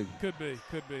uniforms, too. Could be.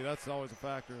 That's always a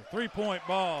factor. 3-point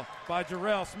ball by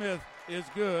Jarrell Smith is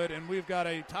good, and we've got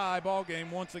a tie ball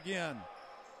game once again.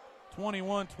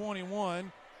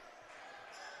 21-21.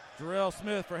 Jarrell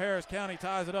Smith for Harris County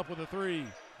ties it up with a three.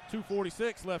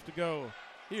 2:46 left to go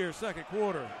here, second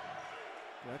quarter.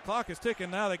 The clock is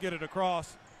ticking now. They get it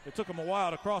across. It took them a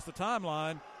while to cross the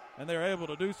timeline, and they're able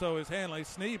to do so as Handley.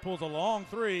 Sneed pulls a long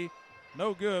three.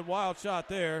 No good. Wild shot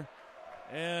there.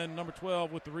 And number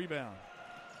 12 with the rebound.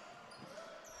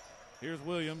 Here's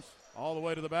Williams all the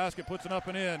way to the basket, puts it up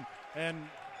and in. And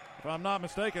if I'm not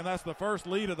mistaken, that's the first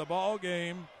lead of the ball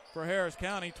game for Harris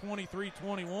County,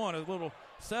 23-21. A little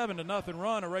 7-0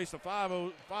 run, erased a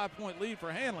 5-point lead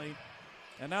for Handley.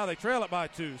 And now they trail it by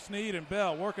two. Sneed and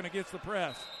Bell working against the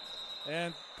press.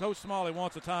 And Coach Smalley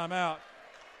wants a timeout.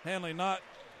 Handley not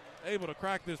able to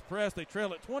crack this press. They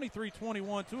trail it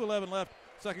 23-21, 2:11 left.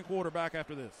 Second quarter back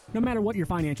after this. No matter what your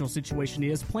financial situation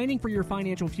is, planning for your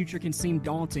financial future can seem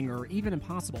daunting or even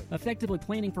impossible. Effectively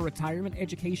planning for retirement,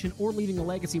 education, or leaving a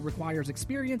legacy requires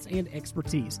experience and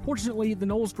expertise. Fortunately, the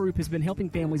Knowles Group has been helping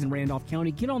families in Randolph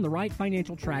County get on the right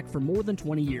financial track for more than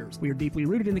 20 years. We are deeply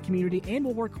rooted in the community and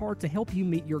will work hard to help you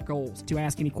meet your goals. To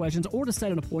ask any questions or to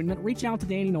set an appointment, reach out to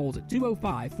Danny Knowles at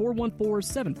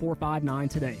 205-414-7459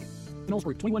 today. Knowles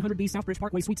Group, 2100B Southbridge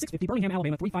Parkway, Suite 650, Birmingham,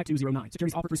 Alabama, 35209.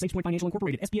 Securities offered through SafePoint Financial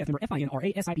Incorporated, SPF member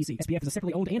FINRA SIPC. SPF is a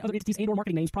separately owned and other entities and/or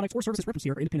marketing names, products, or services referenced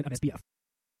here are independent of SPF.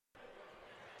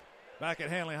 Back at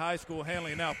Handley High School,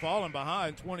 Handley now falling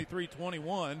behind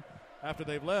 23-21 after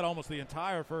they've led almost the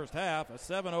entire first half. A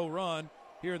 7-0 run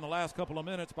here in the last couple of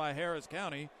minutes by Harris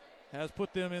County has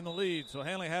put them in the lead. So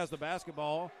Handley has the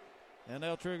basketball, and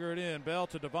they'll trigger it in. Bell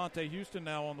to Devontae Houston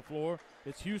now on the floor.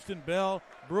 It's Houston, Bell,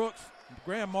 Brooks,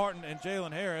 Graham Martin, and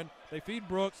Jalen Herron. They feed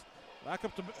Brooks back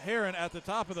up to Herron at the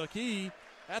top of the key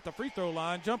at the free throw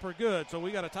line. Jumper good. So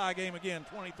we got a tie game again,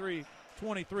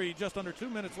 23-23. Just under 2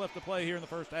 minutes left to play here in the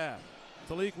first half.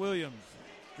 Talik Williams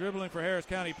dribbling for Harris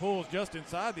County, pulls just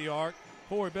inside the arc.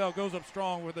 Corey Bell goes up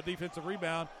strong with a defensive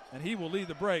rebound, and he will lead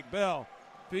the break. Bell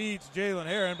feeds Jalen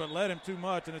Herron, but led him too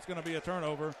much, and it's going to be a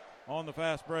turnover on the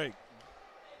fast break.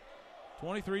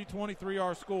 23-23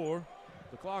 our score.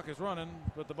 The clock is running,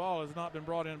 but the ball has not been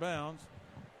brought in bounds.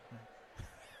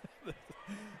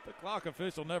 The clock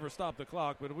official never stopped the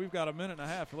clock, but we've got a minute and a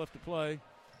half left to play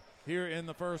here in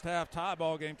the first half. Tie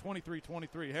ball game,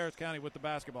 23-23. Harris County with the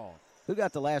basketball. Who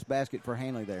got the last basket for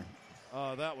Handley there?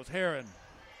 That was Herron.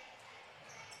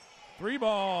 Three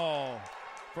ball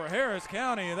for Harris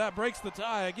County, and that breaks the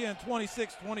tie. Again,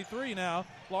 26-23 now.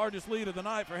 Largest lead of the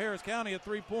night for Harris County at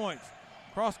 3 points.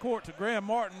 Cross court to Graham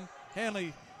Martin.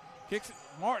 Handley kicks it.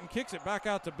 Martin kicks it back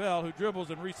out to Bell, who dribbles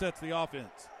and resets the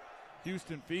offense.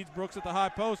 Houston feeds Brooks at the high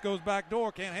post, goes back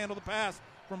door, can't handle the pass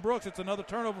from Brooks. It's another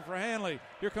turnover for Handley.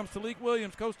 Here comes Talik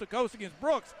Williams, coast to coast against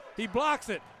Brooks. He blocks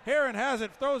it. Heron has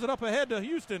it, throws it up ahead to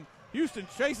Houston. Houston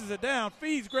chases it down,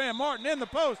 feeds Graham Martin in the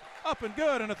post, up and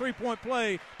good, and a three-point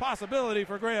play possibility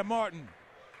for Graham Martin.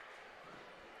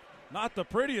 Not the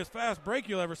prettiest fast break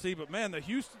you'll ever see, but, man,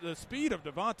 the speed of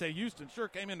Devontae Houston sure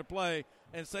came into play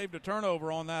and saved a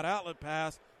turnover on that outlet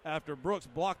pass after Brooks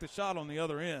blocked the shot on the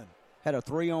other end. Had a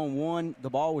 3-on-1. The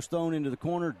ball was thrown into the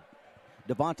corner.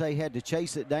 Devontae had to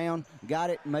chase it down, got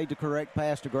it, made the correct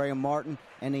pass to Graham Martin,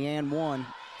 and the and one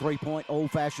three-point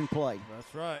old-fashioned play.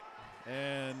 That's right.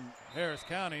 And Harris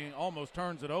County almost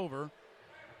turns it over.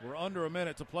 We're under a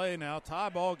minute to play now. Tie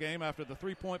ball game after the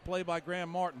three-point play by Graham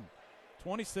Martin.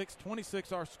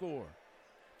 26-26 our score.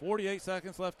 48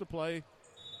 seconds left to play.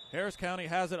 Harris County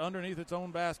has it underneath its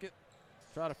own basket.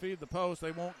 Try to feed the post.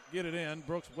 They won't get it in.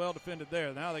 Brooks well defended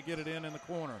there. Now they get it in the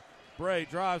corner. Bray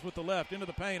drives with the left into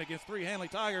the paint against three Handley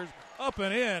Tigers. Up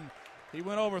and in. He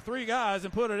went over three guys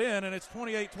and put it in, and it's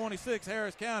 28-26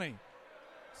 Harris County.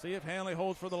 See if Handley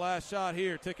holds for the last shot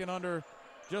here. Ticking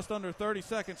just under 30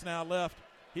 seconds now left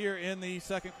here in the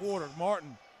second quarter.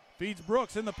 Martin feeds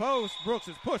Brooks in the post. Brooks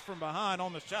is pushed from behind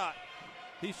on the shot.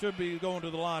 He should be going to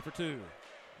the line for two.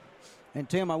 And,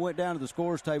 Tim, I went down to the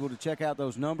scores table to check out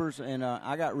those numbers, and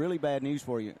I got really bad news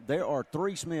for you. There are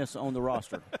 3 Smiths on the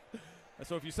roster.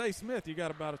 So if you say Smith, you got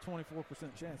about a 24%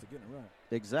 chance of getting it right.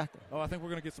 Exactly. Oh, I think we're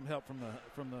going to get some help from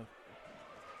the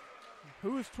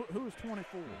Who is 24?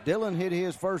 Dylan hit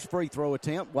his first free throw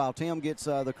attempt while Tim gets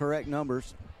the correct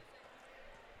numbers.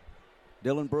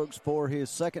 Dylan Brooks for his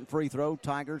second free throw,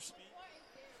 Tigers.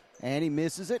 And he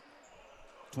misses it.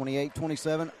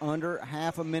 28-27, under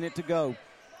half a minute to go.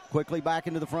 Quickly back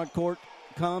into the front court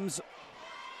comes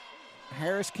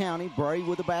Harris County. Bray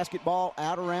with the basketball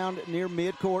out around near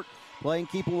midcourt. Playing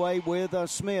keep away with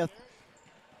Smith.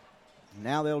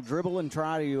 Now they'll dribble and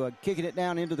try to kicking it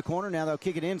down into the corner. Now they'll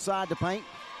kick it inside the paint.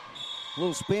 A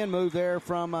little spin move there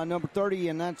from number 30,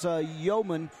 and that's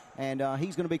Yeoman. And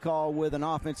he's going to be called with an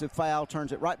offensive foul.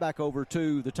 Turns it right back over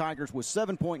to the Tigers with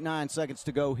 7.9 seconds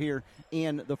to go here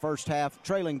in the first half.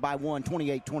 Trailing by 1,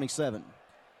 28-27.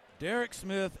 Derek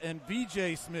Smith and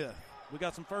VJ Smith. We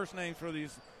got some first names for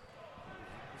these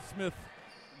Smith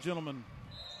gentlemen.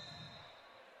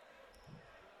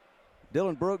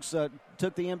 Dylan Brooks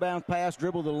took the inbound pass,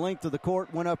 dribbled the length of the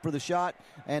court, went up for the shot,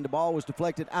 and the ball was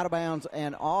deflected out of bounds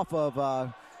and off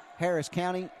of Harris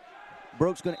County.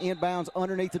 Brooks going to inbounds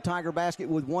underneath the Tiger basket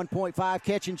with 1.5.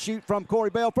 Catch and shoot from Corey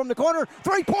Bell from the corner.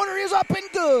 Three-pointer is up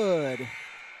and good.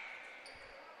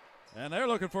 And they're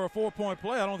looking for a 4-point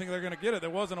play. I don't think they're going to get it. There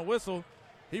wasn't a whistle.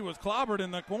 He was clobbered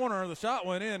in the corner. The shot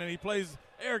went in, and he plays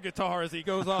air guitar as he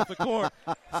goes off the court,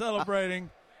 celebrating.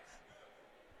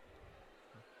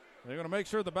 They're going to make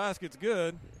sure the basket's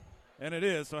good, and it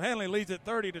is. So Handley leads it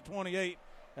 30-28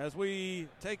 as we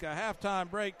take a halftime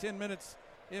break, 10 minutes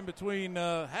in between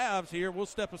halves here. We'll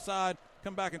step aside,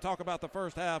 come back and talk about the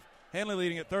first half. Handley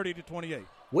leading at 30-28.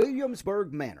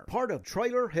 Williamsburg Manor, part of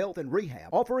Trailer Health and Rehab,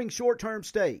 offering short-term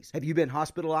stays. Have you been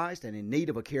hospitalized and in need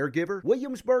of a caregiver?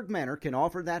 Williamsburg Manor can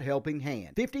offer that helping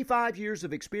hand. 55 years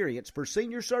of experience for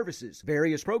senior services.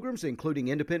 Various programs including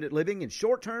independent living and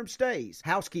short-term stays,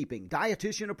 housekeeping,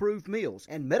 dietitian-approved meals,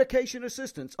 and medication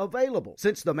assistance available.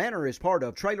 Since the Manor is part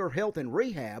of Trailer Health and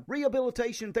Rehab,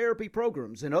 rehabilitation therapy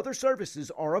programs and other services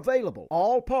are available.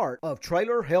 All part of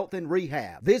Trailer Health and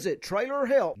Rehab. Visit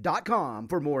trailerhealth.com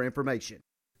for more information.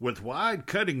 With wide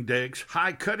cutting decks,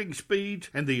 high cutting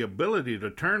speeds, and the ability to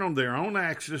turn on their own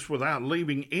axis without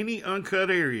leaving any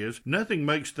uncut areas, nothing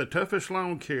makes the toughest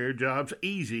lawn care jobs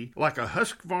easy like a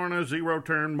Husqvarna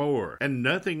zero-turn mower. And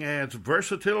nothing adds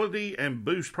versatility and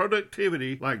boosts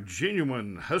productivity like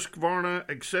genuine Husqvarna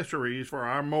accessories for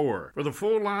our mower. For the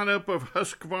full lineup of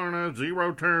Husqvarna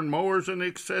zero-turn mowers and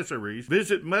accessories,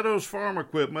 visit Meadows Farm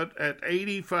Equipment at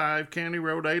 85 County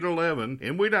Road 811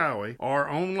 in Wedowee or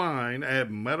online at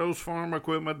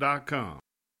meadowsfarmequipment.com.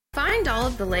 Find all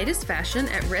of the latest fashion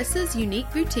at Ressa's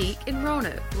Unique Boutique in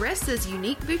Roanoke. Ressa's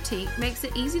Unique Boutique makes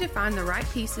it easy to find the right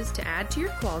pieces to add to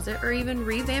your closet or even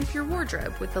revamp your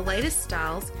wardrobe with the latest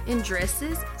styles in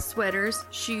dresses, sweaters,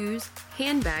 shoes,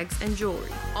 handbags, and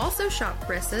jewelry. Also shop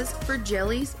Ressa's for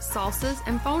jellies, salsas,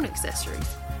 and phone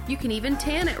accessories. You can even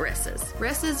tan at Ressa's.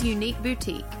 Ressa's Unique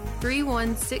Boutique,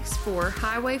 3164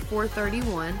 Highway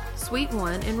 431, Suite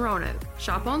 1 in Roanoke.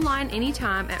 Shop online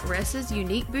anytime at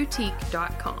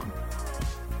ressasuniqueboutique.com.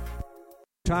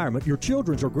 Retirement, your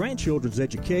children's or grandchildren's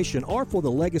education, or for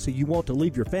the legacy you want to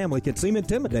leave your family can seem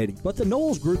intimidating, but the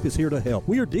Knowles Group is here to help.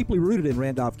 We are deeply rooted in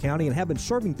Randolph County and have been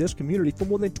serving this community for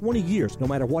more than 20 years. No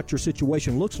matter what your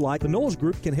situation looks like, the Knowles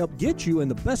Group can help get you in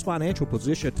the best financial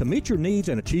position to meet your needs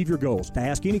and achieve your goals. To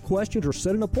ask any questions or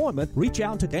set an appointment, reach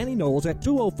out to Danny Knowles at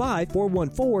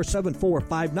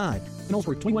 205-414-7459. Knowles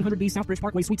Group, 2100B Southbridge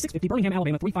Parkway, Suite 650, Birmingham,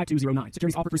 Alabama, 35209.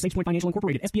 Securities offered through SagePoint Financial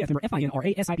Incorporated, SPF member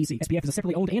FINRA SIPC. SPF is a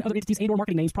separately owned and other entities and/or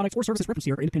marketing names, products, or services referenced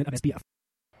here are independent of SPF.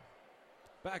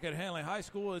 Back at Handley High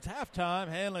School, it's halftime.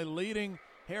 Handley leading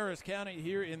Harris County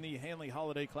here in the Handley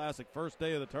Holiday Classic, first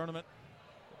day of the tournament.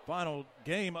 Final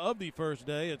game of the first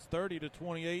day. It's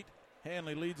 30-28.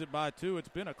 Handley leads it by 2. It's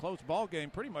been a close ball game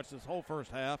pretty much this whole first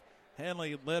half.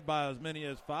 Handley led by as many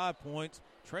as 5 points,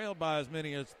 trailed by as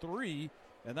many as 3,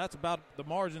 and that's about the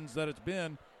margins that it's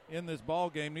been in this ball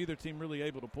game. Neither team really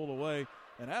able to pull away.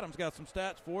 And Adam's got some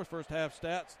stats for us, first half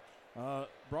stats.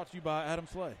 Brought to you by Adam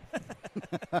Slay.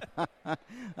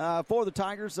 For the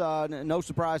Tigers, no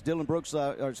surprise, Dylan Brooks,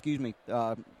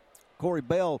 Corey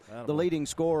Bell, the leading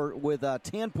scorer with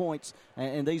 10 points,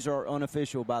 and these are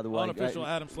unofficial, by the way. Unofficial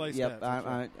Adam Slay stats.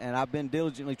 Right. And I've been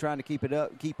diligently trying to keep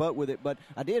up with it, but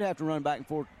I did have to run back and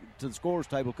forth to the scores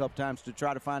table a couple times to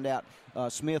try to find out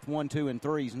Smith 1, 2, and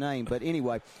 3's name. But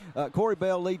anyway, Corey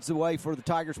Bell leads the way for the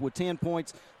Tigers with 10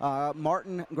 points.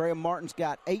 Graham Martin's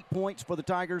got 8 points for the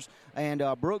Tigers, and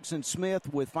Brooks and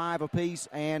Smith with 5 apiece,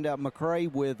 and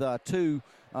McCray with 2.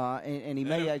 And he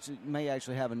may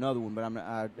actually have another one, but I may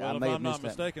have missed that. If I'm not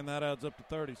mistaken, that adds up to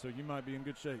 30, so you might be in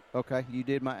good shape. Okay, you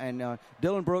did.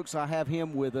 Dylan Brooks, I have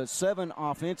him with 7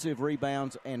 offensive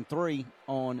rebounds and 3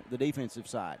 on the defensive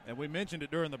side. And we mentioned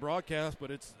it during the broadcast, but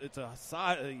it's a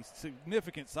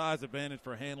significant size advantage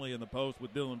for Handley in the post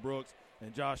with Dylan Brooks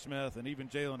and Josh Smith and even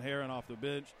Jalen Herron off the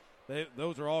bench.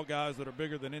 Those are all guys that are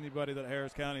bigger than anybody that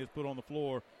Harris County has put on the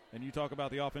floor. And you talk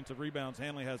about the offensive rebounds,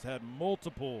 Handley has had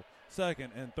multiple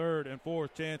second and third and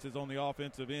fourth chances on the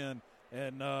offensive end.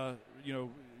 And,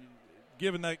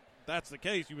 given that that's the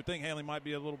case, you would think Handley might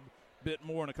be a little bit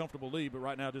more in a comfortable lead, but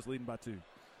right now just leading by 2.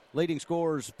 Leading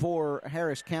scorers for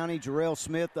Harris County, Jarrell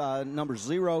Smith, number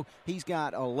 0. He's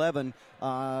got 11.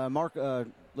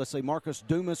 Marcus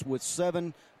Dumas with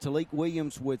 7. Talik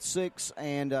Williams with 6.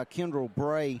 And Kendall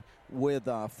Bray with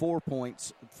 4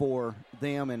 points for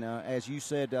them. And as you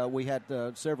said, we had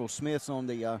several Smiths on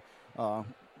the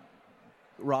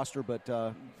roster, but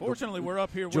fortunately we're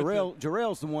up here with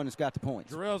Jarrell's the one that's got the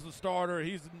points. Jarrell's the starter.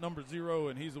 He's number 0,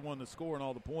 and he's the one that's scoring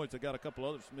all the points. I got a couple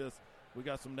other Smiths. We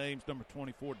got some names, number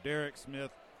 24, Derek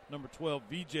Smith, number 12,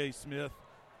 VJ Smith.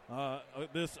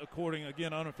 This, according,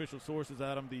 again, unofficial sources,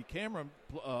 Adam, the camera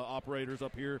operators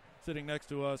up here sitting next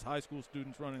to us, high school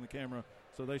students running the camera,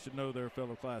 so they should know their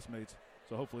fellow classmates.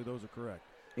 So hopefully those are correct.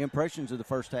 Impressions of the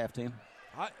first half, Tim?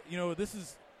 I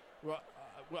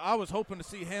was hoping to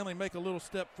see Handley make a little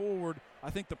step forward.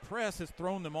 I think the press has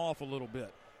thrown them off a little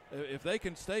bit. If they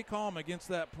can stay calm against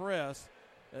that press,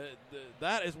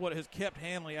 that is what has kept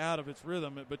Handley out of its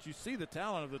rhythm. But you see the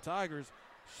talent of the Tigers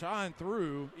shine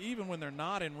through. Even when they're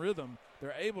not in rhythm,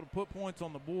 they're able to put points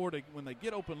on the board. When they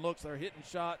get open looks, they're hitting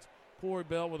shots. Corey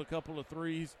Bell with a couple of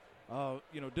threes.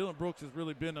 Dylan Brooks has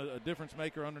really been a difference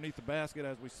maker underneath the basket,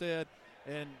 as we said.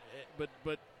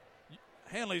 But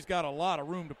Handley's got a lot of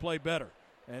room to play better.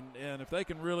 And if they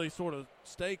can really sort of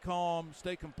stay calm,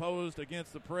 stay composed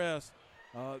against the press,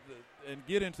 and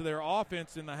get into their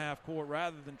offense in the half court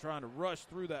rather than trying to rush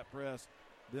through that press,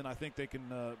 then I think they can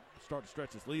start to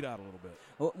stretch this lead out a little bit.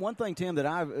 Well, one thing, Tim, that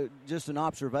I've just an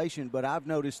observation, but I've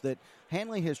noticed that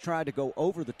Handley has tried to go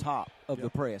over the top of the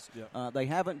press. Yep. They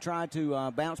haven't tried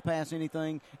to bounce past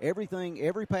anything. Every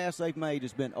pass they've made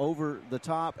has been over the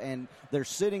top, and they're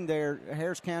sitting there.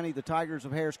 Harris County, the Tigers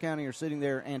of Harris County are sitting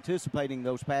there anticipating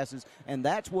those passes, and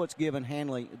that's what's given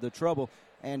Handley the trouble.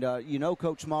 And,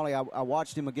 Coach Smalley, I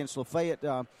watched him against Lafayette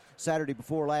Saturday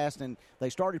before last, and they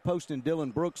started posting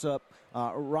Dylan Brooks up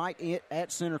right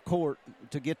at center court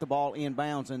to get the ball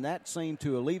inbounds, and that seemed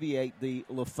to alleviate the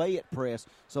Lafayette press.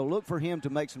 So look for him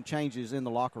to make some changes in the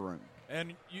locker room.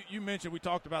 And you mentioned, we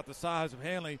talked about the size of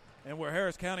Handley, and where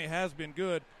Harris County has been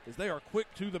good is they are quick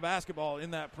to the basketball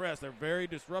in that press. They're very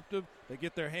disruptive. They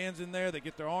get their hands in there. They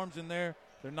get their arms in there.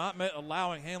 They're not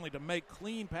allowing Handley to make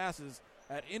clean passes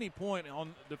at any point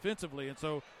on defensively, and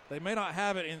so they may not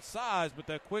have it in size, but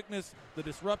that quickness, the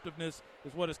disruptiveness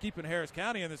is what is keeping Harris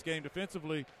County in this game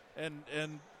defensively, and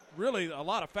really a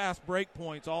lot of fast break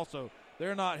points also.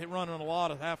 they're not running a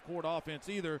lot of half-court offense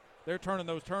either. They're turning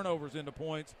those turnovers into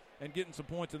points and getting some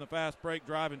points in the fast break,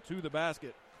 driving to the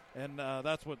basket. And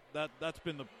that's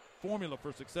been the formula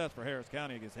for success for Harris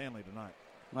County against Handley tonight.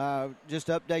 Just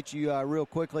to update you real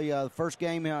quickly, the first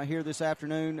game here this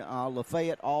afternoon,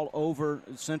 Lafayette all over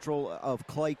Central of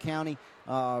Clay County.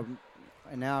 And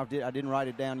now I didn't write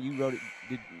it down. You wrote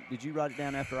it. Did you write it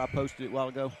down after I posted it a while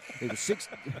ago? It was 6.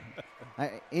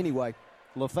 Anyway,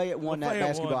 Lafayette won that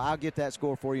basketball. I'll get that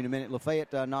score for you in a minute.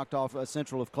 Lafayette knocked off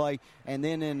Central of Clay. And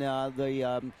then in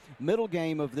the middle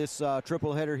game of this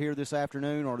triple header here this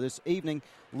afternoon or this evening,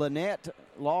 Lynette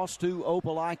lost to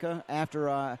Opelika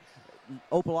after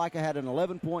Opelika had an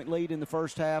 11-point lead in the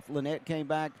first half. Lynette came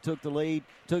back, took the lead,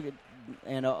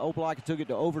 and Opelika took it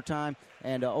to overtime,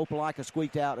 and Opelika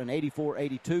squeaked out an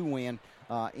 84-82 win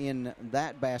in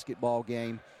that basketball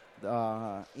game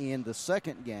in the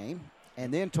second game.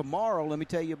 And then tomorrow, let me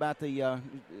tell you about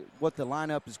what the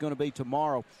lineup is going to be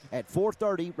tomorrow. At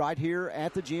 4:30 right here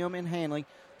at the gym in Handley,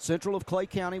 Central of Clay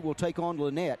County will take on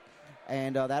Lynette.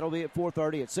 And that'll be at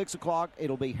 4:30. At 6 o'clock,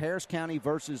 it'll be Harris County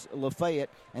versus Lafayette.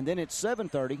 And then at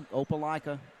 7:30,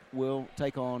 Opelika will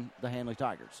take on the Handley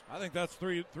Tigers. I think that's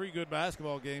three good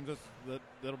basketball games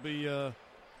that'll be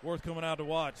worth coming out to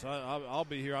watch. I'll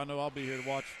be here. I know I'll be here to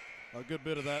watch a good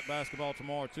bit of that basketball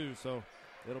tomorrow too. So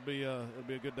it'll be a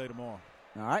good day tomorrow.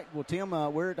 All right. Well, Tim,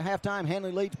 we're at halftime.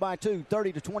 Handley leads by 2,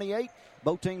 30-28.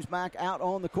 Both teams back out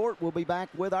on the court. We'll be back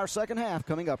with our second half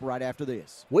coming up right after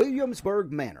this.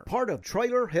 Williamsburg Manor, part of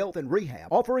Trailer Health and Rehab,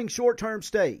 offering short-term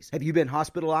stays. Have you been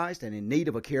hospitalized and in need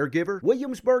of a caregiver?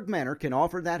 Williamsburg Manor can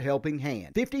offer that helping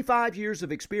hand. 55 years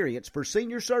of experience for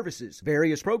senior services.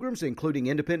 Various programs including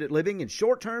independent living and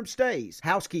short-term stays,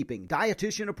 housekeeping,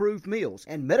 dietitian-approved meals,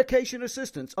 and medication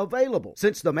assistance available.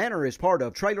 Since the Manor is part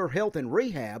of Trailer Health and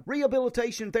Rehab,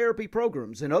 rehabilitation therapy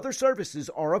programs and other services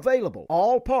are available.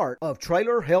 All part of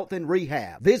Trailer Health and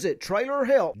Rehab. Visit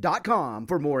trailerhealth.com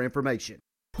for more information.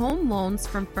 Home loans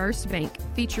from First Bank,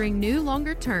 featuring new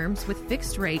longer terms with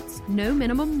fixed rates, no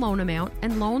minimum loan amount,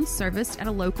 and loans serviced at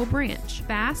a local branch.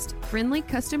 Fast, friendly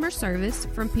customer service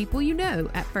from people you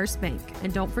know at First Bank.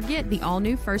 And don't forget the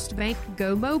all-new First Bank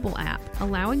Go mobile app,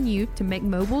 allowing you to make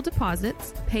mobile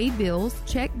deposits, pay bills,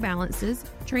 check balances,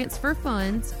 transfer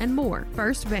funds, and more.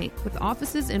 First Bank, with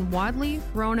offices in Wadley,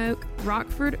 Roanoke,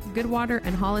 Rockford, Goodwater,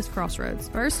 and Hollis Crossroads.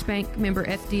 First Bank, member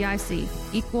FDIC,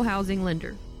 equal housing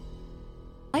lender.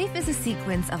 Life is a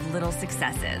sequence of little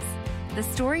successes. The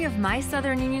story of my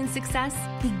Southern Union success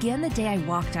began the day I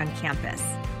walked on campus.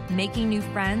 Making new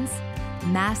friends,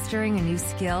 mastering a new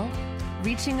skill,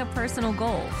 reaching a personal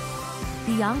goal.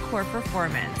 The encore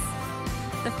performance,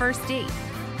 the first date,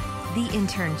 the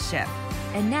internship,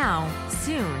 and now,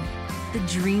 soon, the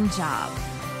dream job.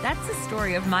 That's the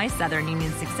story of my Southern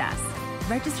Union success.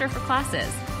 Register for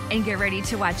classes and get ready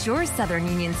to watch your Southern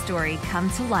Union story come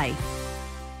to life.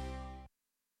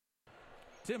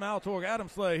 Tim Altorg, Adam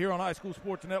Slay here on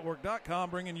highschoolsportsnetwork.com,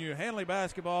 bringing you Handley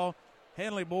basketball.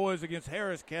 Handley boys against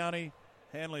Harris County.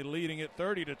 Handley leading it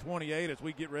 30-28 as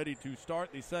we get ready to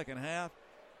start the second half.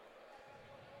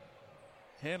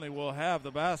 Handley will have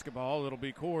the basketball. It'll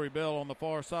be Corey Bell on the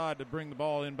far side to bring the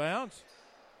ball inbounds.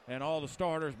 And all the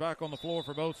starters back on the floor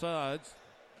for both sides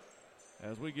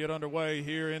as we get underway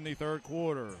here in the third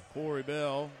quarter. Corey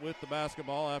Bell with the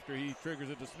basketball after he triggers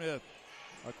it to Smith.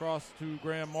 Across to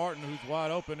Graham Martin, who's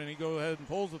wide open, and he goes ahead and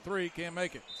pulls the three, can't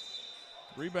make it.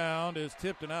 Rebound is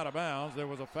tipped and out of bounds. There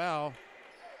was a foul.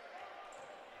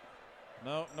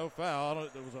 No foul.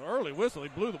 There was an early whistle. He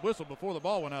blew the whistle before the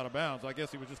ball went out of bounds. I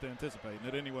guess he was just anticipating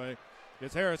it anyway.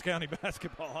 It's Harris County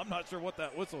basketball. I'm not sure what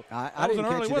that whistle. That was an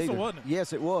early whistle, either. wasn't it?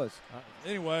 Yes, it was.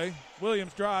 Anyway,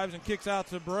 Williams drives and kicks out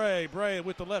to Bray. Bray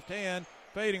with the left hand,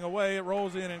 fading away. It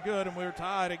rolls in and good, and we're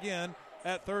tied again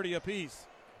at 30 apiece.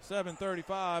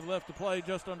 7:35 left to play,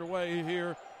 just underway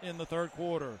here in the third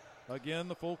quarter. Again,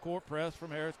 the full court press from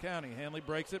Harris County. Handley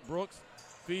breaks it. Brooks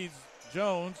feeds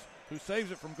Jones, who saves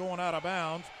it from going out of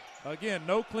bounds. Again,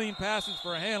 no clean passes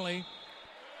for Handley.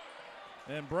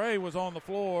 And Bray was on the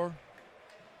floor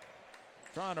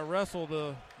trying to wrestle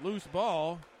the loose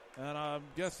ball. And I'm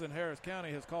guessing Harris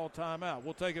County has called timeout.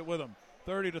 We'll take it with them.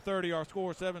 30-30 our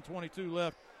score, 7:22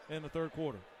 left in the third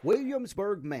quarter.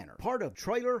 Williamsburg Manor, part of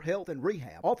Trailer Health and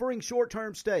Rehab, offering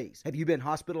short-term stays. Have you been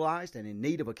hospitalized and in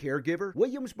need of a caregiver?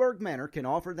 Williamsburg Manor can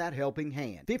offer that helping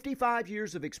hand. 55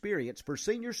 years of experience for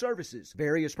senior services.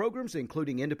 Various programs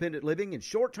including independent living and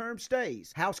short-term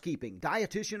stays, housekeeping,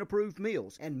 dietitian-approved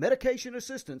meals, and medication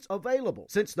assistance available.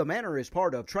 Since the Manor is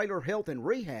part of Trailer Health and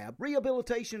Rehab,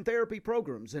 rehabilitation therapy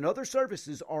programs and other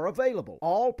services are available.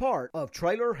 All part of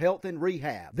Trailer Health and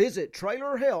Rehab. Visit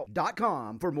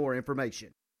trailerhealth.com for more more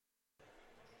information.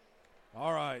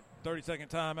 All right, 30-second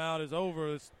timeout is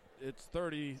over. It's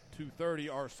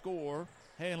 30-30 our score,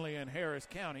 Handley and Harris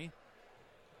County.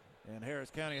 And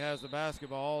Harris County has the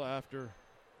basketball after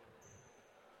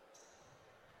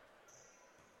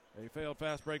a failed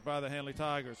fast break by the Handley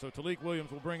Tigers. So Talik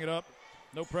Williams will bring it up.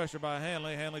 No pressure by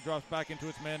Handley. Handley drops back into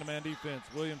its man-to-man defense.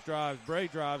 Williams drives. Bray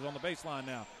drives on the baseline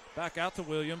now. Back out to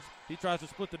Williams. He tries to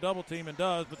split the double team and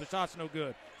does, but the shot's no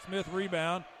good. Smith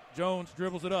rebound. Jones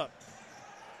dribbles it up.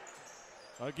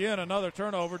 Again, another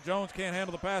turnover. Jones can't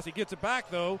handle the pass. He gets it back,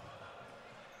 though.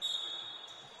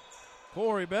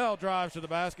 Corey Bell drives to the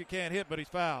basket. Can't hit, but he's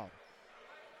fouled.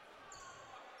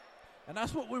 And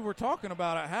that's what we were talking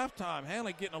about at halftime.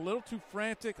 Handley getting a little too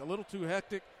frantic, a little too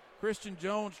hectic. Christian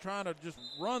Jones trying to just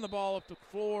run the ball up the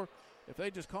floor. If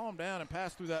they just calm down and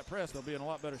pass through that press, they'll be in a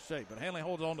lot better shape. But Handley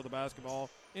holds on to the basketball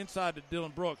inside to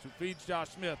Dylan Brooks, who feeds Josh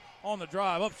Smith on the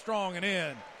drive, up strong and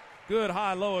in. Good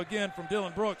high-low again from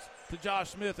Dylan Brooks to Josh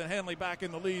Smith, and Handley back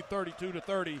in the lead,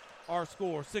 32-30, our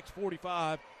score.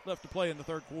 6:45 left to play in the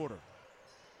third quarter.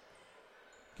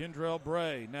 Kendrell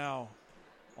Bray now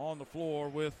on the floor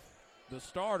with the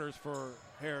starters for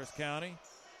Harris County.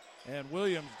 And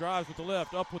Williams drives with the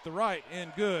left, up with the right,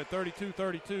 in good,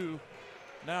 32-32.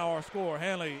 Now our score.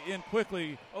 Handley in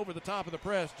quickly over the top of the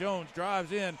press. Jones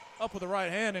drives in, up with the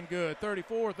right hand, and good,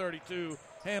 34-32.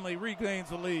 Handley regains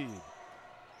the lead.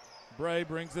 Bray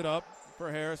brings it up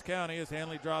for Harris County as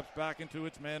Handley drops back into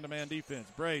its man-to-man defense.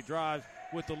 Bray drives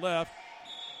with the left,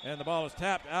 and the ball is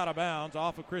tapped out of bounds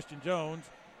off of Christian Jones,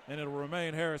 and it'll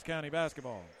remain Harris County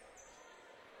basketball.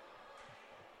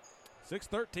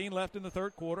 6:13 left in the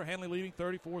third quarter. Handley leading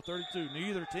 34-32.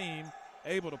 Neither team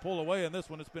able to pull away in this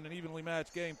one. It's been an evenly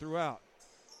matched game throughout.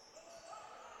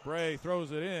 Bray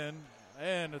throws it in,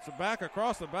 and it's a back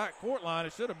across the back court line.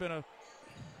 It should have been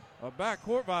a back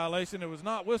court violation. It was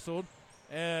not whistled,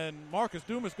 and Marcus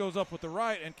Dumas goes up with the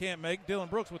right and can't make. Dylan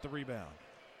Brooks with the rebound.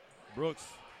 Brooks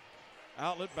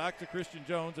outlet back to Christian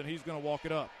Jones, and he's going to walk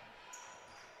it up.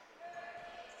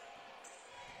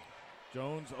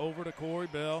 Jones over to Corey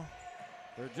Bell.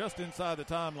 They're just inside the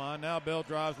timeline. Now Bell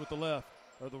drives with the left,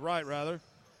 or the right rather.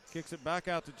 Kicks it back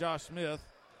out to Josh Smith.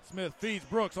 Smith feeds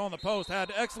Brooks on the post.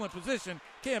 Had excellent position.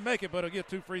 Can't make it, but he'll get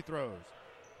 2 free throws.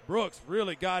 Brooks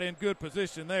really got in good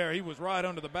position there. He was right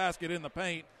under the basket in the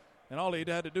paint, and all he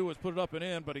had to do was put it up and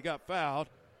in, but he got fouled.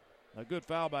 A good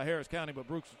foul by Harris County, but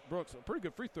Brooks, a pretty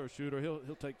good free throw shooter.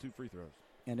 He'll take 2 free throws.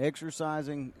 And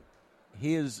exercising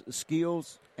his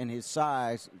skills and his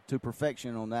size to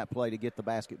perfection on that play to get the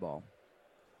basketball.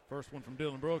 First one from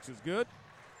Dylan Brooks is good.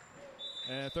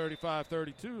 And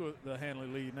 35-32, the Handley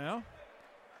lead now.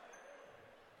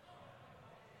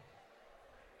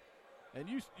 And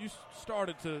you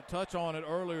started to touch on it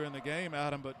earlier in the game,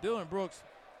 Adam, but Dylan Brooks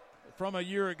from a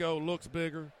year ago looks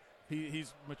bigger.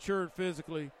 He's matured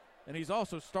physically, and he's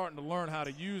also starting to learn how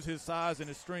to use his size and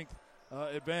his strength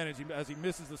advantage as he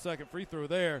misses the second free throw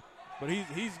there. But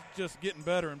he's just getting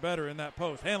better and better in that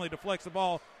post. Handley deflects the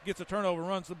ball, gets a turnover,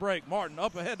 runs the break. Martin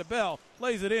up ahead to Bell,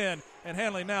 lays it in, and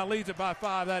Handley now leads it by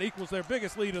 5. That equals their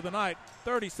biggest lead of the night,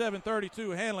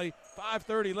 37-32. Handley,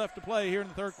 5:30 left to play here in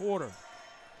the third quarter.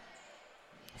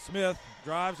 Smith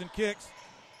drives and kicks,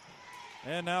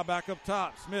 and now back up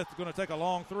top. Smith is going to take a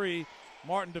long 3.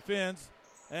 Martin defends,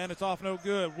 and it's off no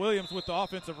good. Williams with the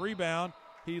offensive rebound.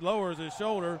 He lowers his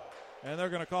shoulder, and they're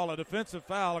going to call a defensive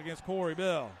foul against Corey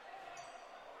Bell.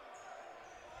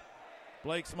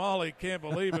 Blake Smalley can't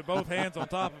believe it, both hands on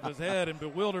top of his head in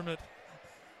bewilderment.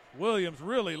 Williams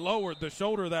really lowered the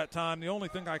shoulder that time. The only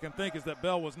thing I can think is that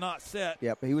Bell was not set.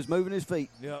 Yep, he was moving his feet.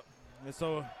 Yep, and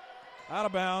so out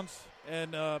of bounds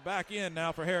and back in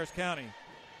now for Harris County.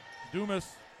 Dumas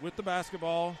with the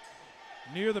basketball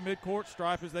near the midcourt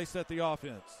stripe as they set the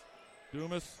offense.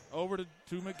 Dumas over to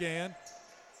McGann.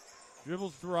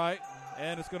 Dribbles to right,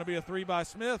 and it's going to be a 3 by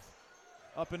Smith.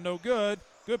 Up and no good.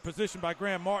 Good position by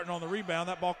Graham Martin on the rebound.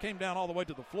 That ball came down all the way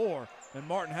to the floor, and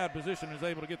Martin had position and was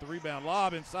able to get the rebound.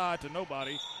 Lob inside to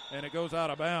nobody, and it goes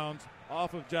out of bounds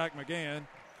off of Jack McGann.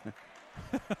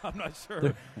 I'm not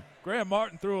sure. Graham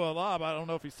Martin threw a lob. I don't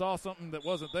know if he saw something that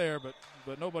wasn't there,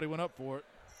 but nobody went up for it,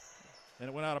 and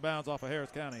it went out of bounds off of Harris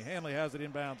County. Handley has it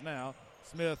inbounds now.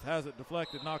 Smith has it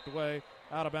deflected, knocked away,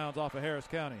 out of bounds off of Harris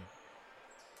County.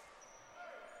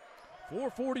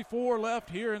 4:44 left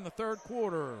here in the third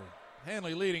quarter.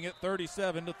 Handley leading it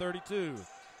 37-32.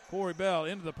 Corey Bell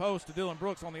into the post to Dylan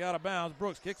Brooks on the out of bounds.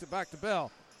 Brooks kicks it back to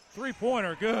Bell.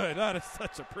 3-pointer, good. That is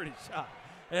such a pretty shot.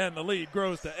 And the lead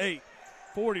grows to 8.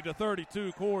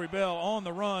 40-32. Corey Bell on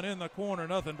the run in the corner,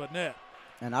 nothing but net.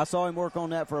 And I saw him work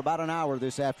on that for about an hour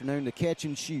this afternoon, to catch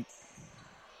and shoot.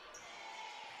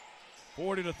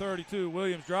 40-32.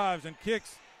 Williams drives and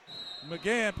kicks.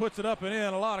 McGann puts it up and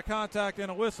in. A lot of contact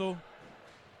and a whistle.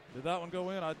 Did that one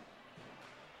go in?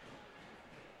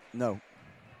 No.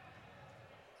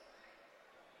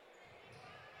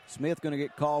 Smith going to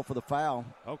get called for the foul.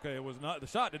 Okay, it was not. The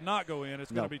shot did not go in.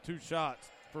 It's going to be 2 shots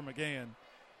for McGann.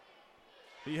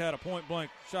 He had a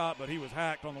point-blank shot, but he was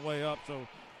hacked on the way up, so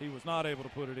he was not able to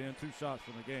put it in. 2 shots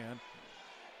for McGann.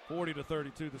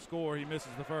 40-32 the score. He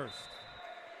misses the first.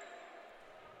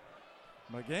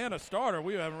 McGann, a starter.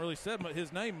 We haven't really said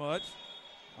his name much.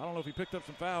 I don't know if he picked up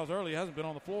some fouls early. He hasn't been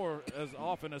on the floor as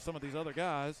often as some of these other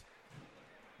guys.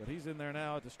 But he's in there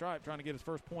now at the stripe trying to get his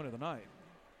first point of the night.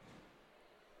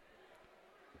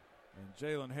 And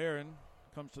Jalen Herron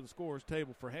comes to the scorer's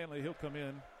table for Handley. He'll come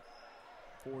in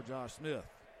for Josh Smith.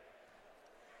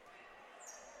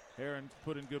 Herron's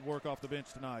put in good work off the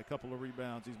bench tonight. A couple of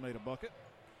rebounds. He's made a bucket.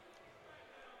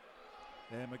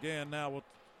 And McGann now will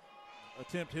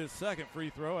attempt his second free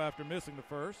throw after missing the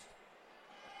first.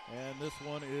 And this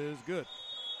one is good.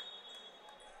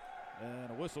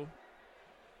 And a whistle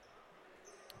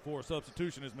for a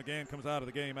substitution as McGann comes out of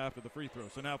the game after the free throw.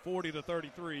 So now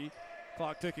 40-33.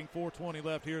 Clock ticking, 4:20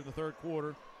 left here in the third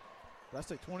quarter. Did I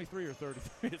say 23 or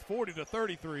 33? It's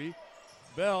 40-33.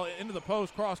 Bell into the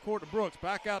post, cross court to Brooks.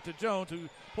 Back out to Jones, who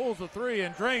pulls the three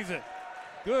and drains it.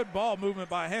 Good ball movement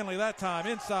by Handley that time,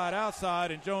 inside,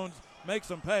 outside, and Jones makes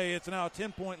them pay. It's now a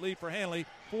 10-point lead for Handley,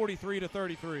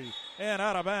 43-33. And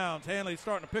out of bounds. Handley's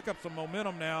starting to pick up some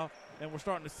momentum now, and we're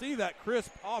starting to see that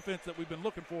crisp offense that we've been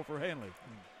looking for Handley.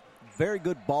 Very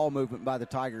good ball movement by the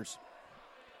Tigers.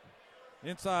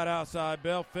 Inside, outside.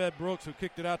 Bell fed Brooks, who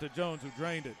kicked it out to Jones, who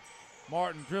drained it.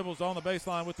 Martin dribbles on the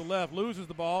baseline with the left, loses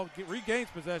the ball, regains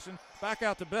possession. Back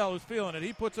out to Bell, who's feeling it.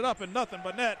 He puts it up and nothing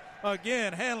but net.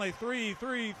 Again, Handley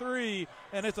 3-3-3,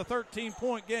 and it's a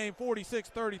 13-point game,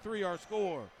 46-33 our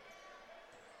score.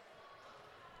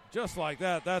 Just like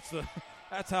that, that's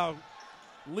how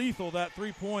lethal that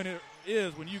three-pointer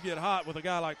is when you get hot with a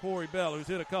guy like Corey Bell, who's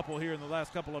hit a couple here in the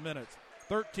last couple of minutes.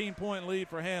 13-point lead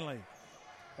for Handley.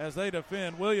 As they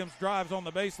defend, Williams drives on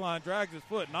the baseline, drags his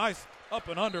foot. Nice up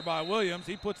and under by Williams.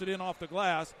 He puts it in off the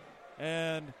glass,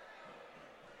 and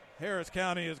Harris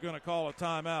County is going to call a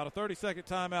timeout, a 30-second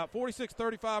timeout.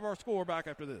 46-35 our score. Back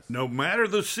after this. No matter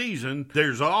the season,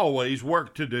 there's always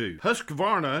work to do.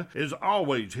 Husqvarna is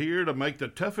always here to make the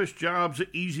toughest jobs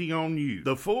easy on you.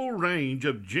 The full range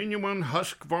of genuine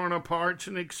Husqvarna parts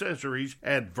and accessories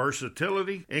add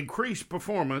versatility, increase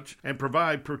performance, and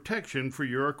provide protection for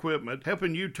your equipment,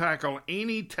 helping you tackle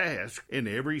any task in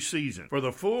every season. For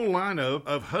the full lineup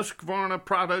of Husqvarna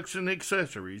products and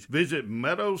accessories, visit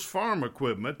Meadows Farm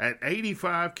Equipment at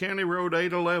 85 County Road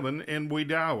 811 in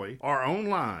Wedowee or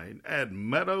online at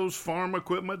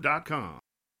meadowsfarmequipment.com.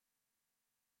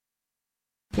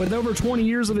 With over 20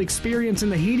 years of experience in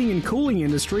the heating and cooling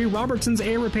industry, Robertson's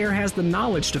Air Repair has the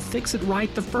knowledge to fix it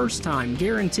right the first time,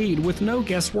 guaranteed with no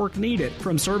guesswork needed.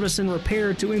 From service and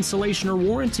repair to installation or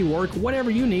warranty work,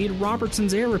 whatever you need,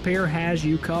 Robertson's Air Repair has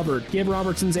you covered. Give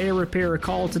Robertson's Air Repair a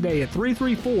call today at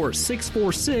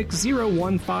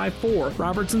 334-646-0154.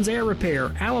 Robertson's Air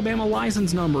Repair, Alabama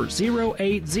license number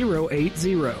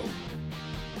 08080.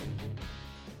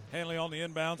 Handley on the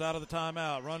inbounds, out of the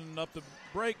timeout, running up the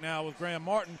break now with Graham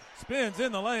Martin. Spins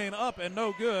in the lane, up and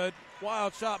no good.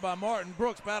 Wild shot by Martin.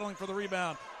 Brooks battling for the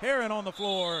rebound. Herron on the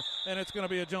floor, and it's going to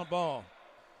be a jump ball.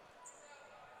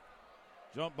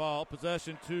 Jump ball,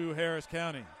 possession to Harris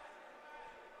County.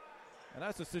 And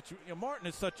that's a situation. Martin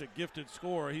is such a gifted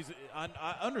scorer.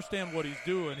 I understand what he's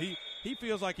doing. He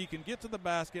feels like he can get to the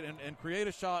basket and create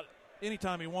a shot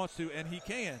anytime he wants to, and he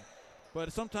can.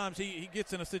 But sometimes he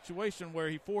gets in a situation where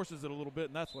he forces it a little bit,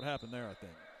 and that's what happened there, I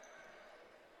think.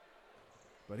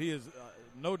 But he is,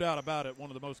 no doubt about it, one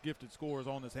of the most gifted scorers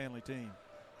on this Handley team.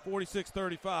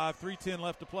 46-35, 3:10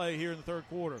 left to play here in the third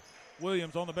quarter.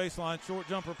 Williams on the baseline, short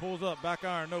jumper, pulls up, back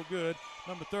iron, no good.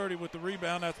 Number 30 with the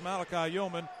rebound, that's Malachi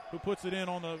Yeoman, who puts it in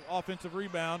on the offensive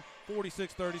rebound,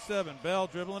 46-37. Bell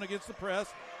dribbling against the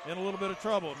press, in a little bit of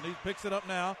trouble, and he picks it up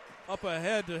now. Up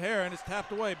ahead to Herron, it's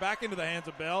tapped away, back into the hands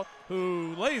of Bell,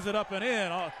 who lays it up and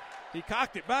in. He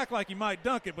cocked it back like he might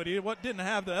dunk it, but he didn't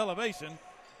have the elevation.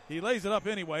 He lays it up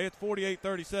anyway. It's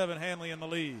 48-37, Handley in the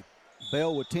lead.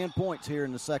 Bell with 10 points here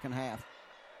in the second half.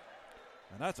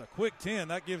 And that's a quick 10.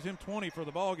 That gives him 20 for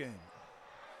the ball game.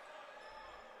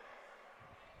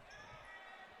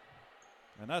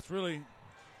 And that's really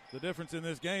the difference in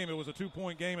this game. It was a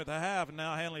 2-point game at the half, and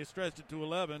now Handley has stretched it to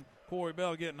 11. Corey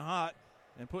Bell getting hot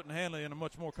and putting Handley in a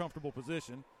much more comfortable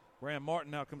position. Graham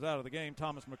Martin now comes out of the game.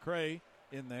 Thomas McCray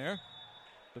in there.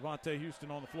 Devontae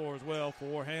Houston on the floor as well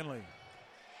for Handley.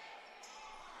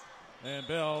 And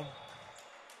Bell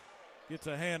gets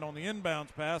a hand on the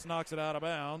inbounds pass, knocks it out of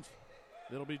bounds.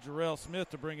 It'll be Jarrell Smith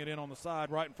to bring it in on the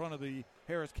side right in front of the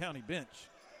Harris County bench.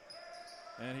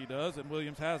 And he does, and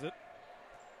Williams has it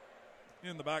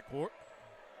in the backcourt.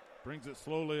 Brings it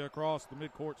slowly across the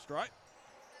midcourt stripe.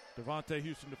 Devontae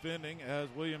Houston defending as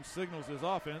Williams signals his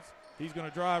offense. He's going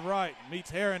to drive right, meets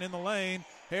Herron in the lane.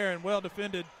 Herron well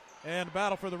defended, and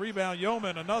battle for the rebound.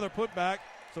 Yeoman, another putback.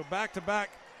 So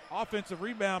back-to-back offensive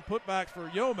rebound putbacks for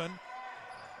Yeoman.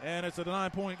 And it's a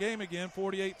 9-point game again,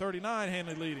 48-39,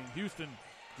 Handley leading. Houston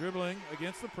dribbling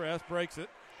against the press, breaks it,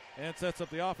 and sets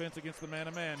up the offense against the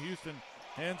man-to-man. Houston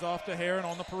hands off to Herron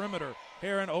on the perimeter.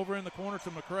 Herron over in the corner to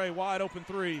McCray, wide open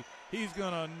three. He's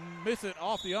going to miss it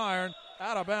off the iron,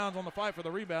 out of bounds on the fight for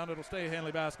the rebound. It'll stay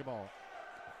Handley basketball.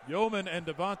 Yeoman and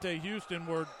Devontae Houston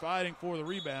were fighting for the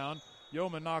rebound.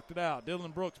 Yeoman knocked it out.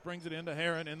 Dylan Brooks brings it into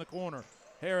Herron in the corner.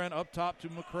 Herron up top to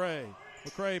McCray.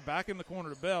 McCray back in the corner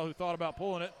to Bell, who thought about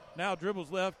pulling it. Now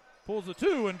dribbles left, pulls the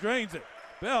two, and drains it.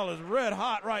 Bell is red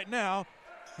hot right now.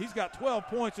 He's got 12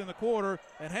 points in the quarter,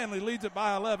 and Handley leads it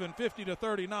by 11,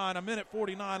 50-39. A minute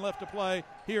 49 left to play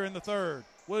here in the third.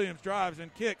 Williams drives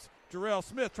and kicks. Jarrell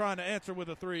Smith trying to answer with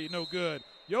a three. No good.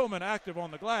 Yeoman active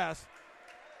on the glass,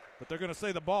 but they're going to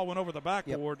say the ball went over the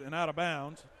backboard and out of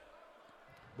bounds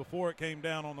before it came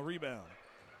down on the rebound.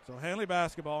 So Handley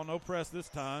basketball, no press this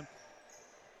time.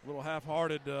 A little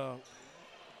half-hearted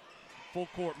full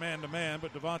court man-to-man,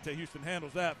 but Devontae Houston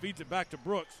handles that, feeds it back to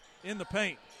Brooks in the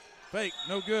paint. Fake,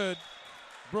 no good.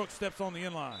 Brooks steps on the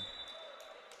inline.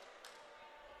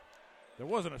 There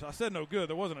wasn't I said no good.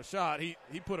 There wasn't a shot. He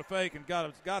put a fake and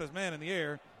got his man in the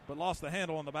air, but lost the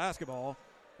handle on the basketball,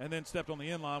 and then stepped on the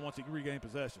inline once he regained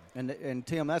possession. And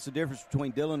Tim, that's the difference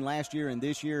between Dylan last year and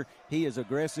this year. He is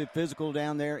aggressive, physical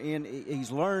down there. He's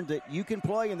learned that you can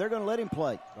play, and they're going to let him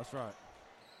play. That's right.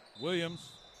 Williams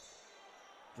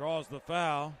draws the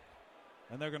foul,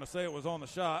 and they're going to say it was on the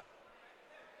shot.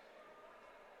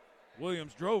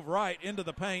 Williams drove right into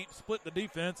the paint, split the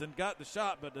defense, and got the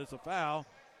shot, but there's a foul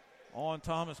on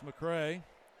Thomas McCray.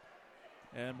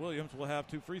 And Williams will have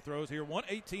two free throws here.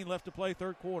 1:18 left to play,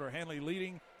 third quarter. Handley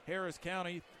leading Harris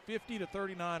County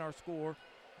 50-39 our score.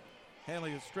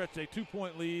 Handley has stretched a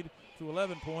 2-point lead to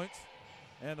 11 points.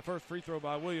 And the first free throw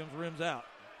by Williams rims out.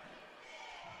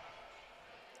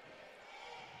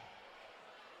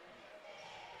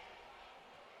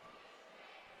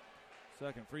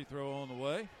 Second free throw on the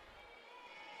way.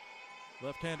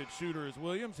 Left-handed shooter is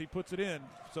Williams. He puts it in.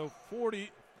 So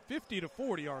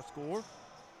 50-40 our score.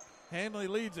 Handley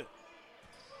leads it.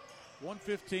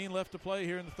 1:15 left to play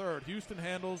here in the third. Houston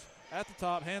handles at the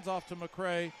top, hands off to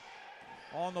McCray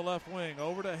on the left wing.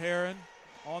 Over to Herron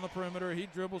on the perimeter. He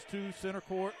dribbles to center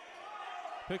court.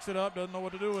 Picks it up, doesn't know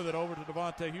what to do with it. Over to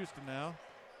Devontae Houston now.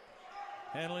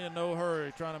 Handley in no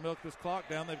hurry, trying to milk this clock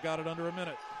down. They've got it under a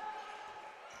minute.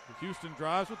 Houston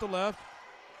drives with the left,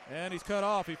 and he's cut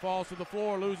off. He falls to the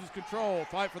floor, loses control.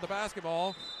 Fight for the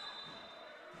basketball.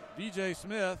 VJ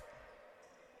Smith,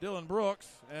 Dylan Brooks,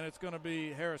 and it's going to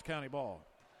be Harris County ball.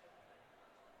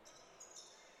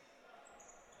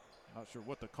 Not sure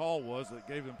what the call was that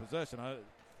gave them possession.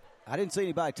 I didn't see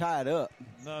anybody tie it up.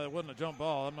 No, it wasn't a jump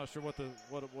ball. I'm not sure what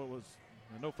was.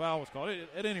 No foul was called.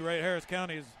 At any rate, Harris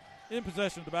County is in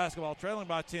possession of the basketball, trailing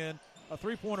by 10. A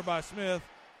three-pointer by Smith.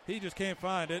 He just can't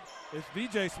find it. It's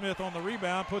V.J. Smith on the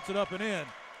rebound, puts it up and in.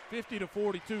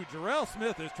 50-42. Jarrell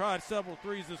Smith has tried several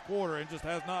threes this quarter and just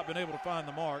has not been able to find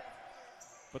the mark.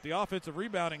 But the offensive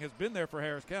rebounding has been there for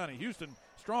Harris County. Houston,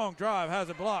 strong drive, has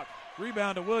it blocked.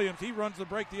 Rebound to Williams. He runs the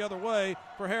break the other way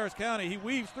for Harris County. He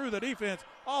weaves through the defense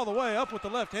all the way up with the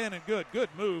left hand and good. Good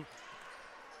move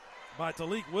by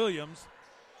Talik Williams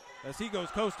as he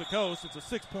goes coast to coast. It's a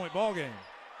 6-point ball game.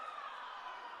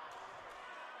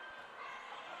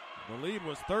 The lead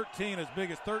was 13, as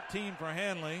big as 13 for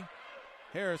Handley.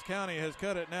 Harris County has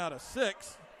cut it now to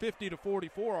 6,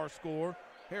 50-44 our score.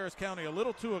 Harris County a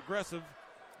little too aggressive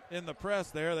in the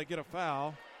press there. They get a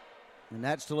foul. And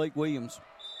that's Talik Williams.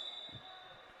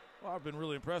 Well, I've been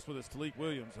really impressed with this Talik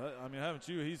Williams. I mean, haven't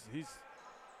you?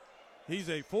 He's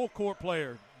a full court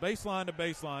player, baseline to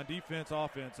baseline, defense,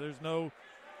 offense. There's no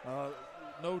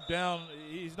down.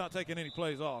 He's not taking any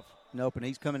plays off. Nope, and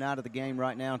he's coming out of the game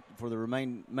right now for the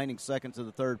remaining seconds of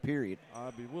the third period.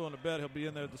 I'd be willing to bet he'll be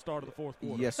in there at the start of the fourth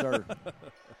quarter. Yes, sir.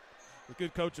 A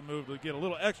good coaching move to get a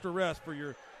little extra rest for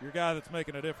your guy that's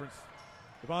making a difference.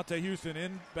 Devontae Houston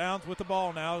inbounds with the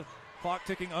ball now. Clock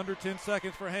ticking under 10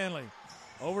 seconds for Handley.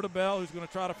 Over to Bell, who's going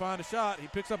to try to find a shot. He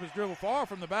picks up his dribble far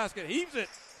from the basket, heaves it,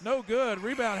 no good.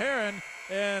 Rebound Herron,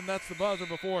 and that's the buzzer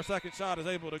before a second shot is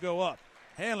able to go up.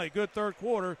 Handley, good third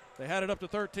quarter. They had it up to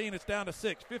 13. It's down to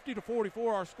 6.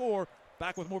 50-44 our score.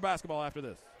 Back with more basketball after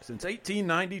this. Since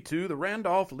 1892, the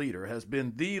Randolph Leader has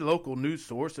been the local news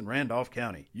source in Randolph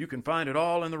County. You can find it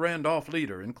all in the Randolph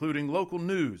Leader, including local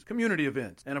news, community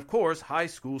events, and of course, high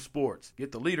school sports.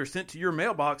 Get the Leader sent to your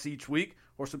mailbox each week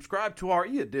or subscribe to our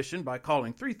e-edition by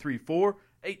calling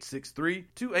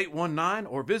 334-863-2819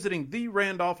 or visiting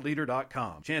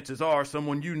therandolphleader.com. Chances are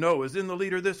someone you know is in the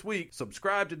Leader this week.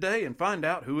 Subscribe today and find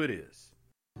out who it is.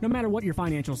 No matter what your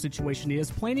financial situation is,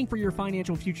 planning for your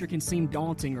financial future can seem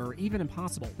daunting or even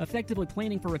impossible. Effectively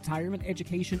planning for retirement,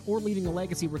 education, or leaving a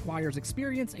legacy requires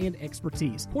experience and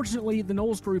expertise. Fortunately, the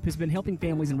Knowles Group has been helping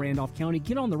families in Randolph County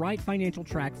get on the right financial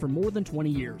track for more than 20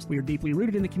 years. We are deeply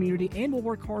rooted in the community and will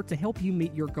work hard to help you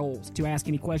meet your goals. To ask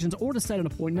any questions or to set an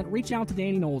appointment, reach out to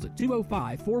Danny Knowles at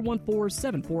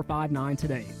 205-414-7459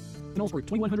 today. The Knowles Group,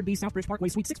 2100B Southbridge Parkway,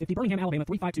 Suite 650, Birmingham, Alabama,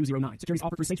 35209. Securities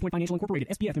offered through SafePoint Financial Incorporated,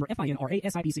 SPF member FINRA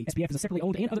SIPC. SPF is a separately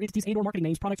owned and other entities and or marketing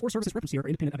names, products, or services referenced here are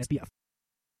independent of SPF.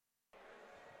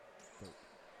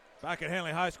 Back at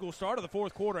Handley High School, start of the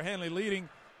fourth quarter, Handley leading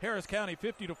Harris County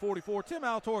 50-44. Tim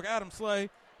Altork, Adam Slay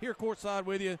here courtside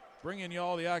with you, bringing you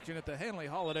all the action at the Handley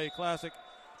Holiday Classic.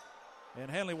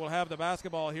 And Handley will have the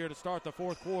basketball here to start the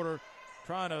fourth quarter,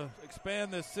 trying to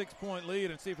expand this 6-point lead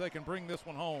and see if they can bring this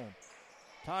one home.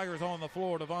 Tigers on the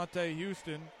floor, Devontae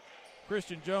Houston,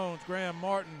 Christian Jones, Graham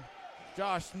Martin,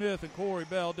 Josh Smith, and Corey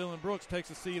Bell. Dylan Brooks takes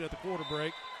a seat at the quarter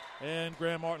break, and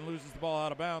Graham Martin loses the ball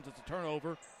out of bounds. It's a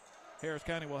turnover. Harris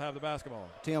County will have the basketball.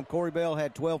 Tim, Corey Bell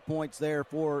had 12 points there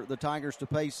for the Tigers to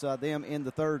pace them in the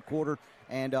third quarter,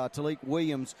 and Talik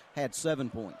Williams had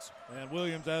 7 points. And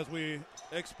Williams, as we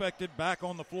expected, back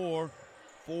on the floor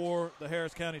for the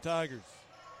Harris County Tigers.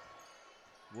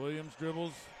 Williams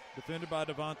dribbles, defended by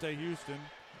Devontae Houston.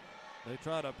 They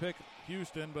try to pick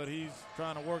Houston, but he's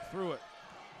trying to work through it.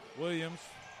 Williams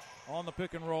on the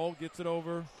pick and roll, gets it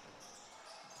over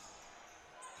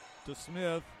to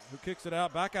Smith, who kicks it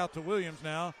out, back out to Williams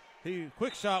now. He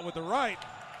quick shot with the right,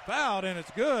 fouled, and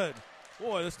it's good.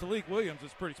 Boy, this Talik Williams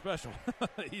is pretty special.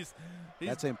 he's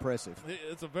that's impressive.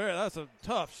 That's a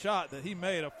tough shot that he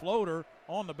made, a floater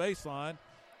on the baseline,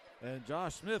 and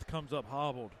Josh Smith comes up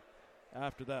hobbled.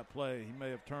 After that play, he may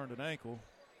have turned an ankle.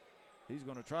 He's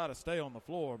going to try to stay on the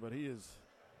floor, but he is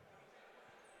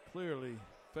clearly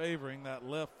favoring that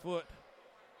left foot.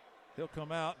 He'll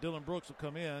come out. Dylan Brooks will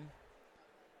come in.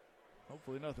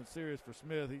 Hopefully nothing serious for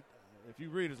Smith. If you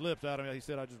read his lips out of him, he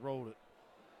said, "I just rolled it."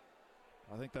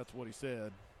 I think that's what he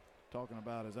said, talking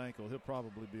about his ankle. He'll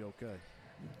probably be okay.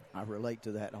 I relate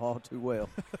to that all too well.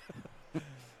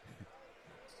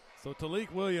 So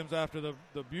Talik Williams, after the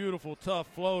beautiful, tough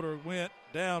floater went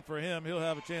down for him, he'll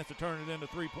have a chance to turn it into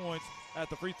 3 points at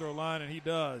the free throw line, and he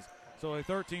does. So a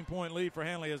 13-point lead for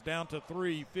Handley is down to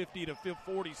 3,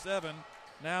 50-47.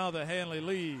 Now the Handley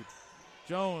lead.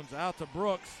 Jones out to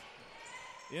Brooks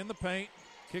in the paint,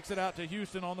 kicks it out to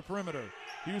Houston on the perimeter.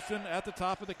 Houston at the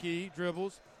top of the key,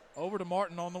 dribbles over to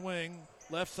Martin on the wing,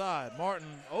 left side. Martin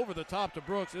over the top to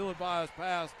Brooks, ill-advised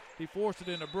pass. He forced it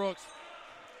into Brooks.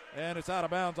 And it's out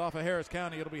of bounds off of Harris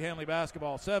County. It'll be Handley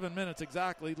basketball. 7 minutes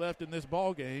exactly left in this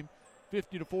ball game.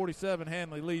 50-47,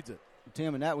 Handley leads it.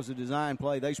 Tim, and that was a design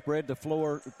play. They spread the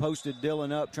floor, posted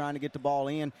Dylan up, trying to get the ball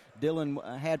in. Dylan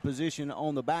had position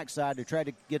on the backside to try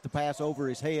to get the pass over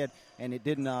his head, and it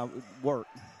didn't work.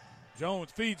 Jones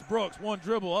feeds Brooks. One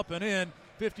dribble up and in.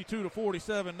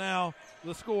 52-47 now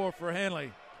the score for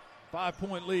Handley.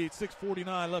 5-point lead,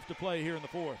 6:49 left to play here in the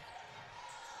fourth.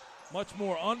 Much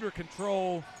more under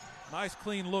control. Nice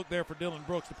clean look there for Dylan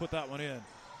Brooks to put that one in.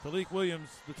 The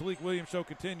Talik Williams show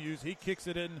continues. He kicks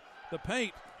it in the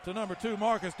paint to number 2,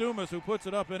 Marcus Dumas, who puts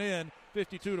it up and in,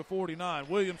 52-49.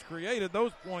 Williams created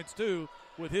those points, too,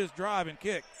 with his drive and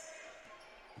kick.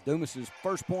 Dumas'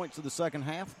 first points of the second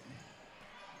half.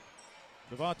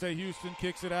 Devontae Houston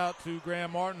kicks it out to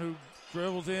Graham Martin, who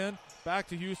dribbles in. Back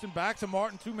to Houston, back to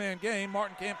Martin, two-man game.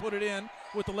 Martin can't put it in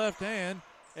with the left hand.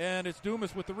 And it's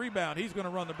Dumas with the rebound. He's going to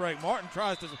run the break. Martin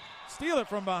tries to steal it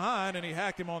from behind, and he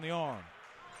hacked him on the arm.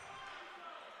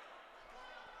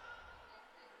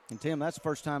 And, Tim, that's the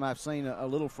first time I've seen a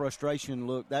little frustration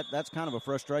look. That's kind of a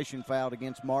frustration foul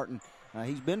against Martin.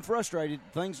 He's been frustrated.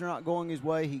 Things are not going his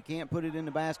way. He can't put it in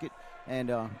the basket,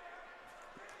 and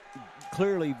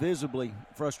clearly, visibly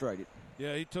frustrated.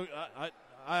 Yeah, he took I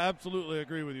absolutely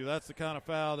agree with you. That's the kind of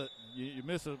foul that you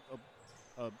miss a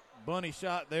bunny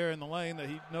shot there in the lane that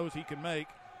he knows he can make,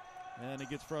 and he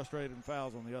gets frustrated and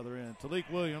fouls on the other end. Talik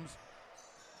Williams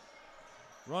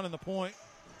running the point,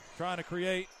 trying to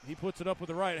create. He puts it up with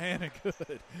the right hand and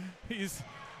good.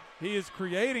 He is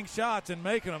creating shots and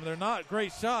making them. They're not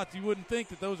great shots. You wouldn't think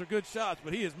that those are good shots,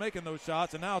 but he is making those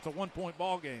shots, and now it's a one-point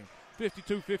ball game.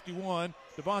 52-51,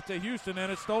 Devontae Houston,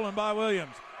 and it's stolen by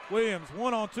Williams. Williams,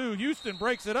 1-on-2. Houston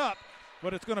breaks it up,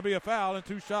 but it's going to be a foul and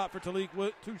two shots for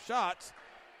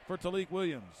Talik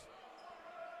Williams.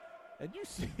 And you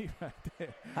see right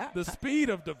there the speed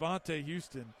of Devontae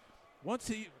Houston.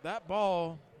 Once that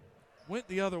ball went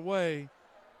the other way,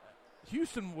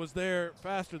 Houston was there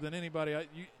faster than anybody.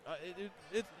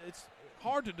 It's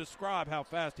hard to describe how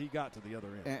fast he got to the other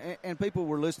end. And people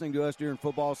were listening to us during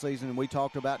football season, and we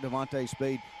talked about Devontae's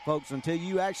speed. Folks, until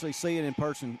you actually see it in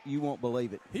person, you won't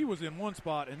believe it. He was in one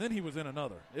spot, and then he was in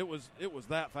another. It was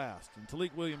that fast. And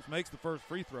Talik Williams makes the first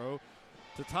free throw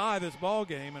to tie this ball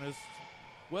game, and as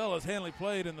well as Handley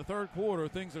played in the third quarter,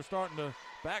 things are starting to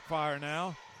backfire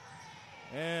now.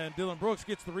 And Dylan Brooks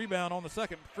gets the rebound on the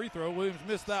second free throw. Williams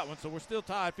missed that one, so we're still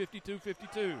tied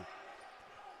 52-52.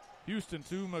 Houston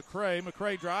to McCray.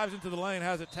 McCray drives into the lane,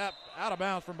 has it tapped out of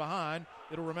bounds from behind.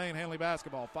 It'll remain Handley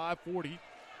basketball. 5:40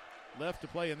 left to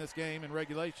play in this game in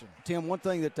regulation. Tim, one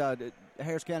thing that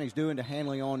Harris County's doing to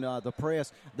Handley on the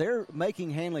press, they're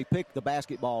making Handley pick the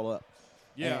basketball up.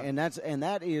 Yeah. And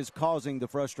that is causing the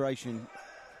frustration.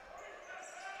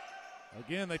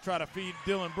 Again, they try to feed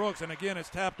Dylan Brooks, and again, it's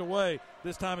tapped away.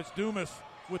 This time it's Dumas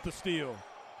with the steal.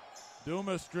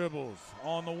 Dumas dribbles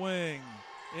on the wing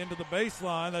into the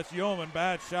baseline. That's Yeoman.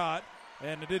 Bad shot,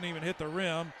 and it didn't even hit the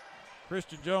rim.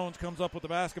 Christian Jones comes up with the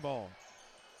basketball.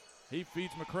 He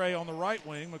feeds McCray on the right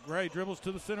wing. McCray dribbles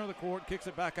to the center of the court, kicks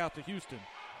it back out to Houston.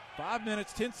 5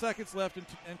 minutes, 10 seconds left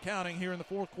and counting here in the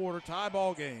fourth quarter. Tie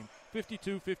ball game,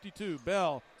 52-52.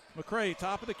 Bell, McCray,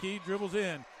 top of the key, dribbles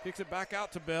in, kicks it back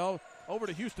out to Bell. Over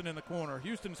to Houston in the corner.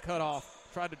 Houston's cut off.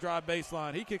 Tried to drive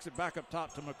baseline. He kicks it back up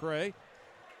top to McCray.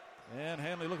 And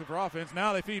Handley looking for offense.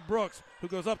 Now they feed Brooks, who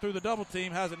goes up through the double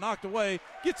team, has it knocked away,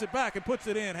 gets it back and puts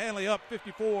it in. Handley up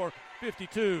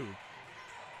 54-52.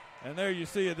 And there you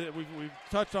see it that we've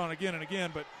touched on again and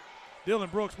again, but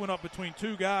Dylan Brooks went up between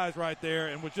two guys right there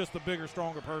and was just the bigger,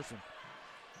 stronger person.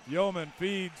 Yeoman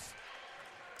feeds.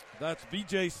 That's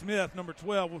V.J. Smith, number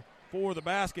 12, for the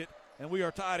basket. And we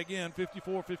are tied again,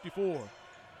 54-54.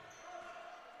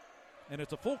 And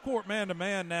it's a full court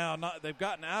man-to-man now. They've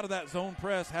gotten out of that zone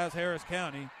press, has Harris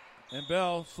County. And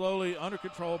Bell slowly under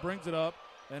control brings it up,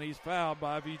 and he's fouled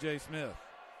by V.J. Smith.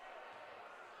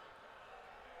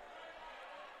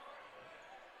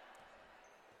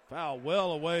 Foul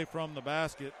well away from the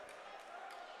basket.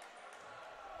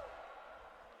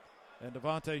 And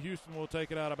Devontae Houston will take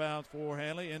it out of bounds for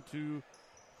Handley into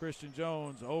Christian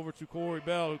Jones. Over to Corey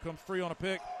Bell, who comes free on a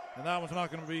pick, and that one's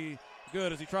not going to be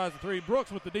good as he tries the three.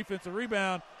 Brooks with the defensive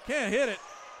rebound. Can't hit it.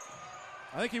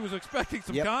 I think he was expecting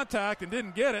some contact and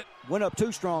didn't get it. Went up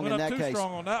too strong in that case. Went up too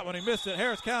strong on that one. He missed it.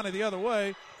 Harris County the other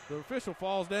way. The official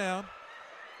falls down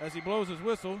as he blows his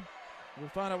whistle. We'll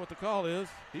find out what the call is.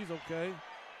 He's okay.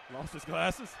 Lost his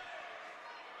glasses.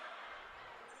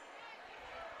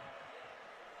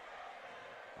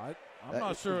 I'm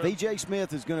not sure. V.J.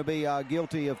 Smith is going to be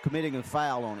guilty of committing a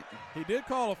foul on it. He did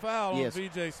call a foul on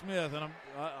V.J. Smith, and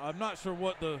I'm not sure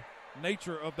what the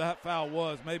nature of that foul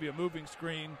was. Maybe a moving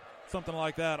screen, something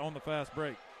like that on the fast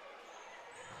break.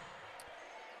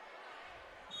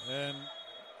 And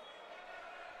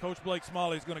Coach Blake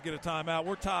Smalley is going to get a timeout.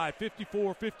 We're tied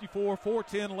 54-54,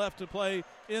 4:10 left to play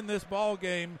in this ball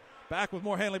game. Back with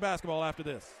more Handley basketball after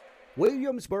this.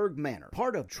 Williamsburg Manor,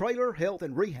 part of Trailer Health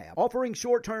and Rehab, offering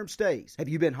short-term stays. Have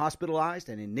you been hospitalized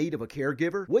and in need of a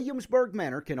caregiver? Williamsburg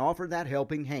Manor can offer that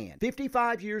helping hand.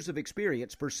 55 years of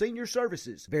experience for senior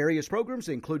services. Various programs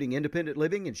including independent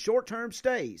living and short-term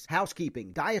stays,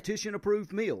 housekeeping,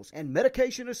 dietitian-approved meals, and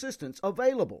medication assistance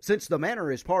available. Since the Manor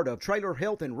is part of Trailer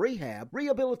Health and Rehab,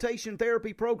 rehabilitation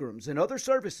therapy programs and other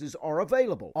services are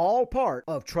available. All part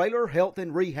of Trailer Health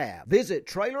and Rehab. Visit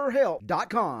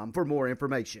trailerhealth.com for more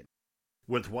information.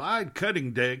 With wide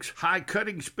cutting decks, high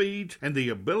cutting speeds, and the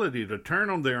ability to turn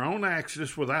on their own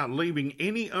axis without leaving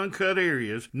any uncut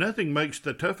areas, nothing makes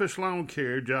the toughest lawn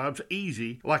care jobs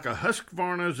easy like a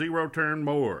Husqvarna zero-turn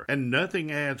mower. And nothing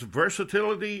adds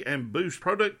versatility and boosts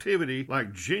productivity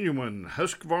like genuine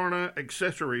Husqvarna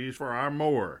accessories for our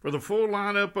mower. For the full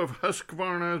lineup of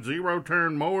Husqvarna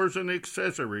zero-turn mowers and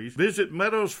accessories, visit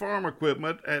Meadows Farm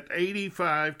Equipment at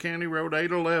 85 County Road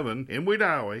 811 in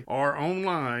Wedowee or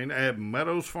online at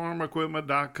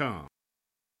meadowsfarmequipment.com.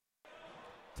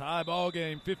 Tie ball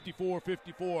game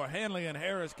 54-54. Handley and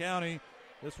Harris County.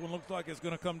 This one looks like it's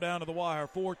going to come down to the wire.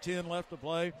 4:10 left to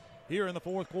play here in the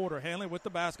fourth quarter. Handley with the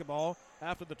basketball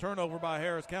after the turnover by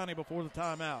Harris County before the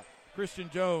timeout. Christian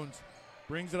Jones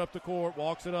Brings it up the court,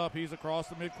 walks it up. He's across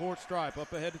the midcourt stripe,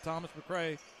 up ahead to Thomas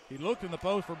McCray. He looked in the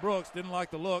post for Brooks, didn't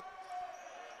like the look.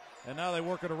 And now they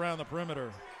work it around the perimeter.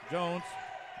 Jones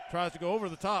tries to go over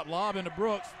the top, lob into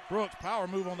Brooks. Brooks, power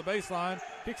move on the baseline,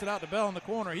 kicks it out to Bell in the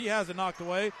corner. He has it knocked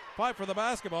away. Fight for the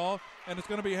basketball, and it's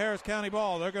going to be Harris County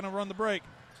ball. They're going to run the break.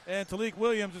 And Talik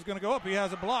Williams is going to go up. He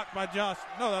has it blocked by Josh.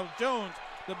 No, that was Jones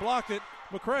that blocked it.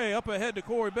 McCray up ahead to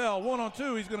Corey Bell.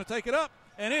 1-on-2. He's going to take it up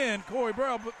and in. Corey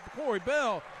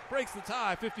Bell breaks the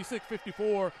tie.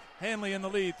 56-54. Handley in the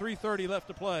lead. 3:30 left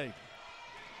to play.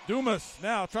 Dumas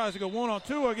now tries to go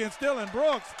 1-on-2 against Dylan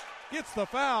Brooks. Gets the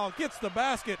foul, gets the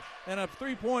basket, and a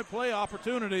three-point play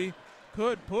opportunity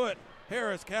could put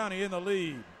Harris County in the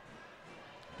lead.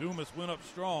 Dumas went up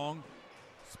strong,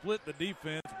 split the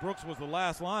defense. Brooks was the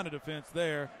last line of defense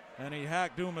there, and he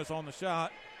hacked Dumas on the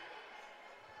shot.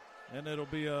 And it'll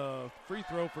be a free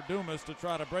throw for Dumas to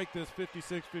try to break this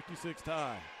 56-56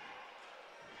 tie.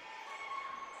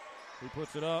 He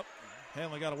puts it up.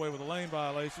 Handley got away with a lane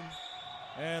violation.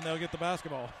 And they'll get the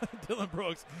basketball. Dylan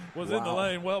Brooks was in the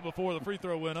lane well before the free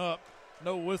throw went up.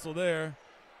 No whistle there.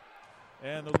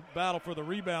 And the battle for the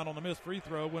rebound on the missed free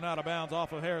throw went out of bounds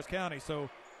off of Harris County. So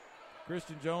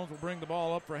Christian Jones will bring the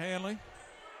ball up for Handley.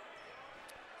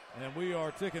 And we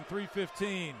are ticking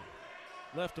 3:15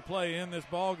 left to play in this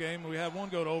ball game. We have one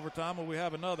go to overtime, but we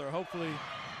have another. Hopefully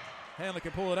Handley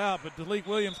can pull it out. But Talik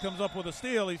Williams comes up with a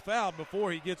steal. He's fouled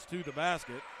before he gets to the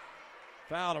basket.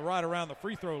 Foul right around the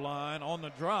free throw line on the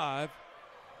drive.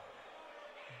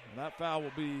 And that foul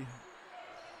will be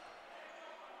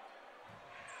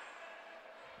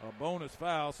a bonus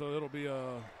foul, so it'll be I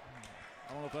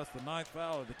don't know if that's the 9th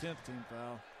foul or the 10th team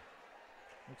foul.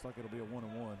 Looks like it'll be a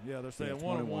 1-and-1. Yeah, they're saying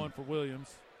 1-and-1 for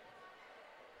Williams.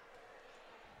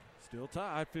 Still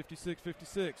tied,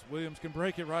 56-56. Williams can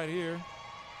break it right here.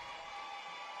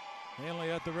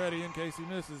 Handley at the ready in case he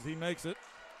misses. He makes it.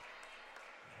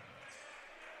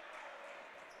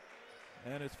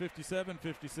 And it's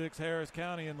 57-56, Harris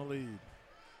County in the lead.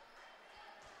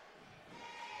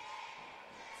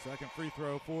 Second free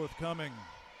throw forthcoming.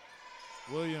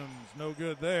 Williams no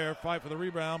good there. Fight for the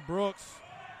rebound. Brooks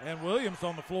and Williams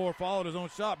on the floor followed his own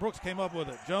shot. Brooks came up with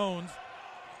it. Jones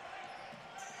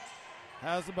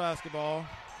has the basketball.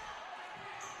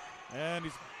 And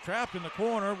he's trapped in the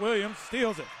corner. Williams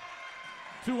steals it.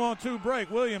 2-on-2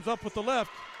 break. Williams up with the left.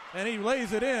 And he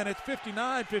lays it in. It's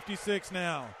 59-56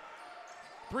 now.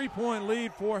 3-point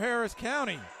lead for Harris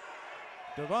County.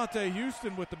 Devontae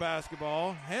Houston with the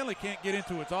basketball. Handley can't get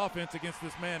into its offense against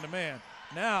this man-to-man.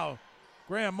 Now,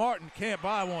 Graham Martin can't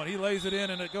buy one. He lays it in,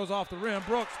 and it goes off the rim.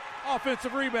 Brooks,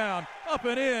 offensive rebound, up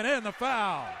and in, and the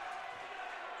foul.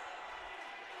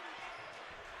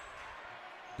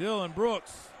 Dylan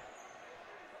Brooks,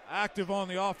 active on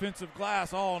the offensive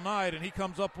glass all night, and he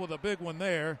comes up with a big one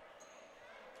there.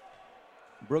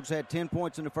 Brooks had 10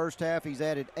 points in the first half. He's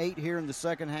added 8 here in the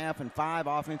second half and 5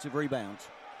 offensive rebounds.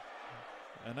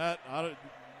 And that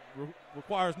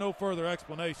requires no further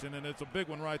explanation, and it's a big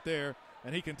one right there.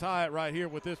 And he can tie it right here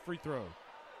with this free throw.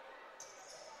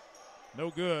 No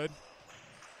good.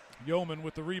 Yeoman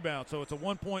with the rebound. So it's a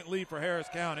 1-point lead for Harris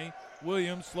County.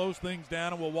 Williams slows things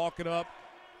down and will walk it up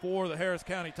for the Harris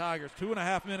County Tigers.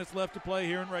 2.5 minutes left to play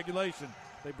here in regulation.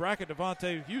 They bracket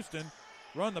Devontae Houston.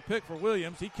 Run the pick for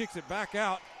Williams. He kicks it back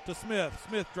out to Smith.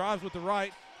 Smith drives with the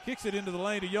right, kicks it into the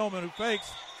lane to Yeoman, who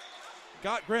fakes.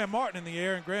 Got Graham Martin in the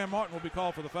air, and Graham Martin will be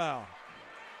called for the foul.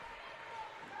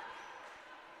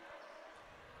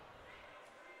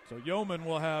 So Yeoman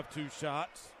will have 2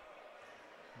 shots.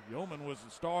 Yeoman was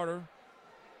the starter.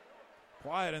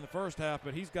 Quiet in the first half,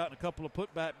 but he's gotten a couple of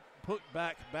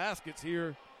putback baskets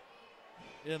here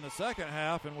in the second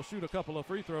half, and will shoot a couple of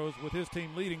free throws with his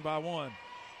team leading by 1.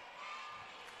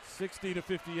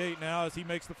 60-58 now as he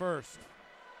makes the first.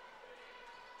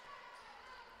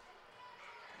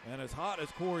 And as hot as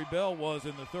Corey Bell was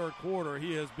in the third quarter,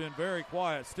 he has been very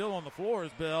quiet. Still on the floor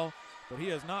is Bell, but he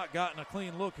has not gotten a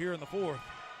clean look here in the fourth.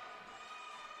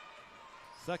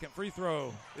 Second free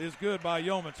throw is good by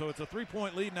Yeoman, so it's a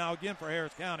 3-point lead now again for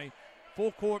Harris County.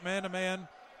 Full court man-to-man,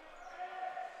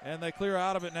 and they clear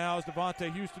out of it now as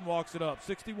Devontae Houston walks it up.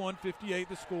 61-58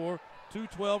 the score,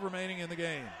 2:12 remaining in the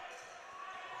game.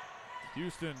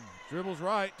 Houston dribbles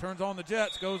right, turns on the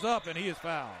Jets, goes up, and he is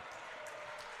fouled.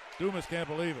 Dumas can't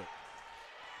believe it.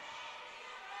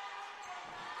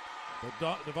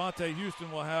 But Devontae Houston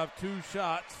will have 2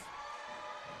 shots.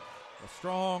 A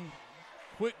strong,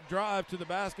 quick drive to the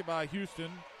basket by Houston.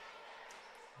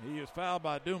 He is fouled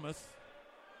by Dumas.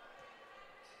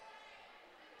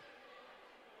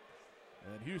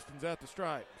 And Houston's at the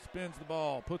stripe, spins the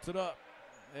ball, puts it up,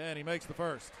 and he makes the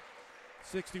first.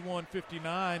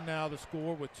 61-59 now the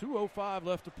score with 2:05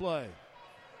 left to play.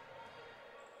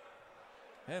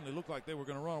 Handley looked like they were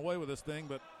going to run away with this thing,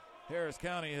 but Harris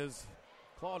County has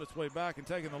clawed its way back and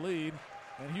taken the lead,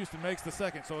 and Houston makes the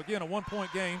second. So again, a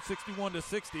 1-point game,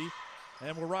 61-60,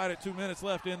 and we're right at 2 minutes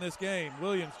left in this game.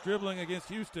 Williams dribbling against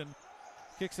Houston,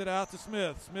 kicks it out to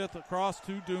Smith. Smith across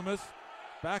to Dumas,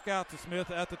 back out to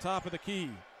Smith at the top of the key.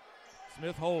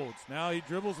 Smith holds. Now he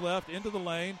dribbles left into the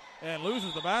lane and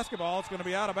loses the basketball. It's going to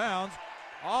be out of bounds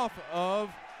off of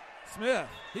Smith.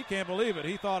 He can't believe it.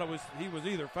 He thought he was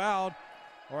either fouled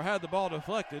or had the ball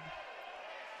deflected.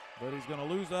 But he's going to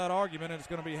lose that argument, and it's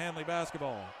going to be Handley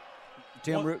basketball.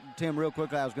 Tim, real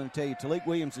quickly, I was going to tell you, Talik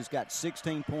Williams has got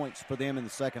 16 points for them in the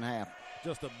second half.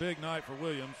 Just a big night for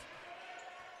Williams.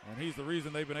 And he's the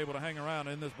reason they've been able to hang around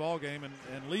in this ball game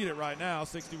and lead it right now,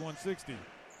 61-60.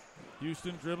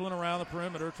 Houston dribbling around the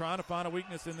perimeter, trying to find a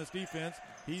weakness in this defense.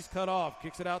 He's cut off,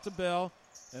 kicks it out to Bell.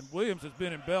 And Williams has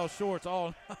been in Bell's shorts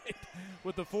all night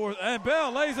with the fourth. And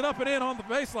Bell lays it up and in on the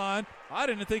baseline. I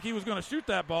didn't think he was going to shoot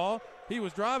that ball. He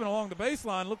was driving along the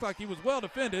baseline, looked like he was well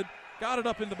defended. Got it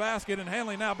up in the basket, and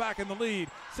Handley now back in the lead.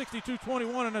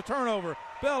 62-21 and a turnover.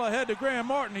 Bell ahead to Graham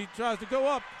Martin. He tries to go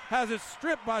up, has it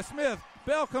stripped by Smith.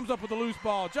 Bell comes up with a loose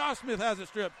ball. Josh Smith has it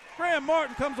stripped. Graham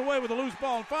Martin comes away with a loose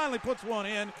ball and finally puts one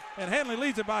in, and Handley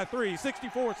leads it by 3,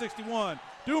 64-61.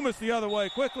 Dumas the other way,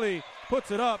 quickly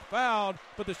puts it up, fouled,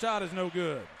 but the shot is no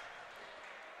good.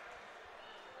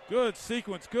 Good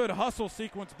sequence, good hustle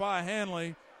sequence by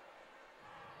Handley.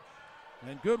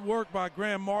 And good work by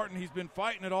Graham Martin. He's been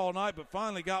fighting it all night, but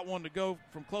finally got one to go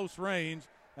from close range.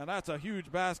 And that's a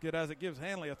huge basket as it gives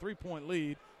Handley a 3-point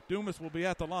lead. Dumas will be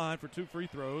at the line for 2 free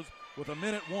throws with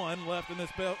 1:01 left in this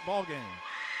ball game.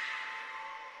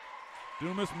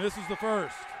 Dumas misses the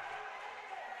first.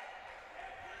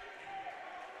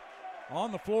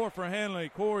 On the floor for Handley,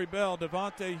 Corey Bell,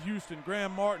 Devontae Houston,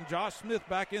 Graham Martin, Josh Smith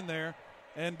back in there,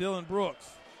 and Dylan Brooks.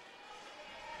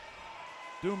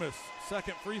 Dumas,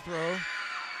 second free throw.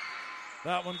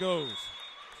 That one goes.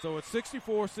 So it's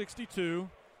 64-62,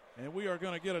 and we are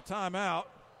going to get a timeout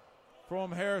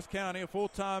from Harris County, a full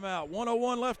timeout.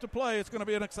 1:01 left to play. It's going to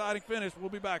be an exciting finish. We'll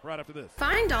be back right after this.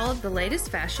 Find all of the latest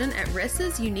fashion at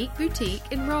Ressa's Unique Boutique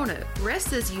in Roanoke.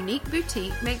 Ressa's Unique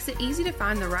Boutique makes it easy to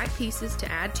find the right pieces to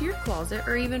add to your closet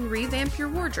or even revamp your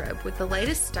wardrobe with the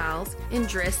latest styles in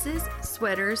dresses,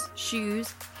 sweaters,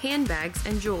 shoes, handbags,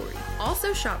 and jewelry.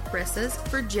 Also shop Ressa's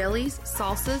for jellies,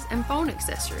 salsas, and phone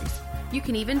accessories. You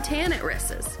can even tan at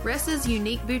Ressa's. Ressa's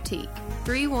Unique Boutique,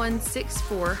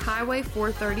 3164 Highway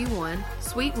 431,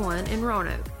 Suite 1 in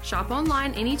Roanoke. Shop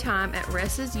online anytime at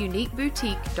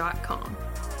ressasuniqueboutique.com.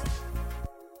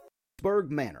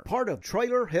 Williamsburg Manor, part of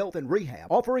Trailer Health and Rehab,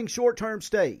 offering short-term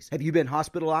stays. Have you been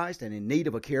hospitalized and in need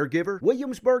of a caregiver?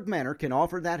 Williamsburg Manor can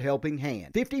offer that helping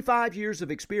hand. 55 years of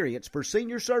experience for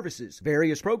senior services.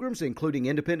 Various programs including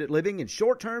independent living and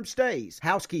short-term stays,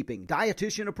 housekeeping,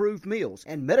 dietitian-approved meals,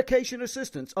 and medication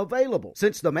assistance available.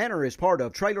 Since the Manor is part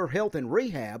of Trailer Health and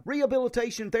Rehab,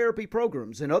 rehabilitation therapy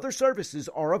programs and other services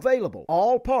are available.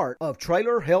 All part of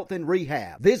Trailer Health and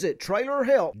Rehab. Visit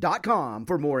trailerhealth.com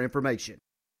for more information.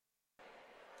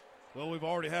 Well, we've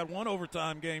already had one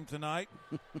overtime game tonight.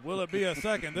 Will it be a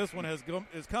second? This one is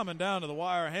coming down to the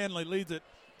wire. Handley leads it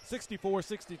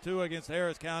 64-62 against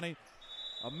Harris County.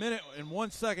 1 minute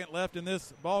left in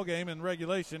this ball game in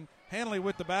regulation. Handley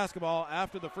with the basketball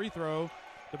after the free throw.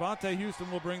 Devontae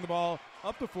Houston will bring the ball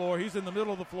up the floor. He's in the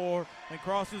middle of the floor and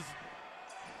crosses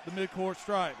the midcourt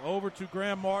stripe. Over to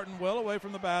Graham Martin, well away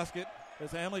from the basket.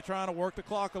 As Handley trying to work the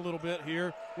clock a little bit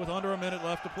here with under a minute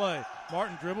left to play.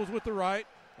 Martin dribbles with the right.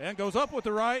 And goes up with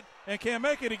the right and can't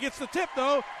make it. He gets the tip,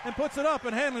 though, and puts it up,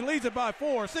 and Handley leads it by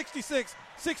 4,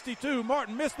 66-62.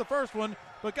 Martin missed the first one,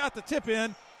 but got the tip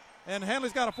in, and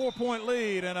Handley's got a 4-point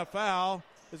lead, and a foul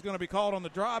is going to be called on the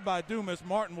drive by Dumas.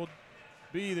 Martin will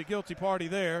be the guilty party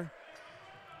there.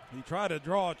 He tried to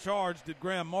draw a charge, did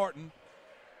Graham Martin,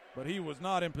 but he was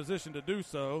not in position to do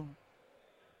so.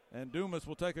 And Dumas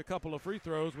will take a couple of free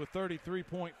throws with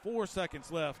 33.4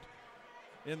 seconds left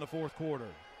in the fourth quarter.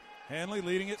 Handley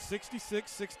leading it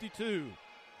 66-62.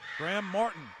 Graham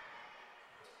Martin,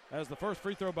 as the first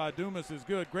free throw by Dumas is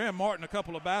good. Graham Martin, a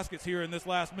couple of baskets here in this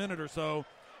last minute or so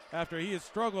after he has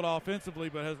struggled offensively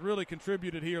but has really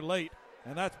contributed here late.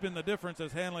 And that's been the difference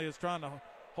as Handley is trying to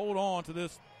hold on to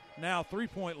this now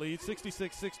 3-point lead,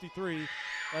 66-63,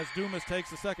 as Dumas takes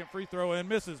the second free throw and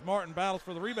misses. Martin battles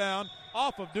for the rebound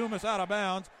off of Dumas out of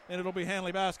bounds, and it'll be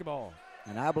Handley basketball.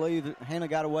 And I believe that Hannah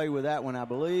got away with that one. I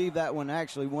believe that one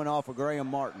actually went off of Graham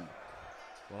Martin.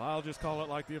 Well, I'll just call it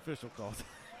like the official calls.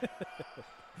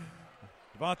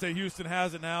 Devontae Houston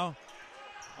has it now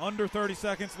Under 30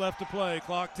 seconds left to play.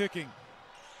 Clock ticking.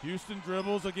 Houston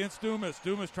dribbles against Dumas.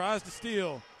 Dumas tries to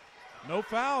steal. No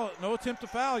foul, no attempt to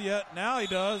foul yet. Now he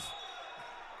does.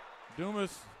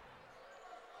 Dumas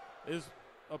is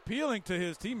appealing to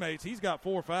his teammates. He's got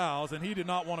 4 fouls, and he did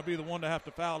not want to be the one to have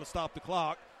to foul to stop the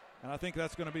clock. And I think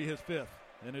that's going to be his 5th,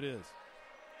 and it is.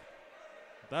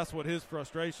 That's what his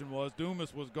frustration was.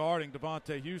 Dumas was guarding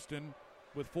Devontae Houston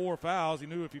with 4 fouls. He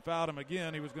knew if he fouled him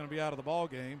again, he was going to be out of the ball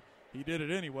game. He did it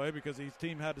anyway because his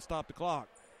team had to stop the clock.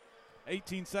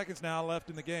 18 seconds now left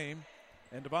in the game,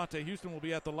 and Devontae Houston will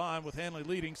be at the line with Handley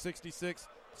leading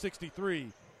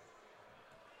 66-63.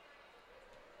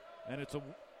 And it's a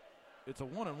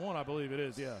 1-and-1, I believe it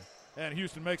is, yeah. And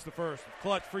Houston makes the first.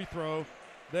 Clutch free throw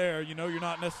there. You know you're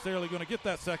not necessarily going to get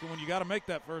that second one. You got to make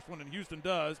that first one, and Houston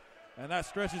does. And that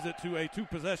stretches it to a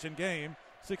 2-possession game.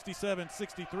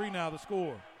 67-63 now the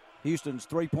score. Houston's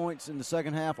 3 points in the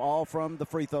second half, all from the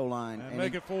free throw line. And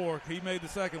make it 4. He made the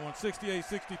second one.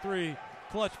 68-63.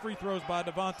 Clutch free throws by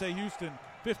Devontae Houston.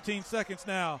 15 seconds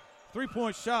now.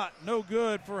 3-point shot, no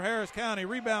good for Harris County.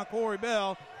 Rebound, Corey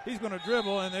Bell. He's going to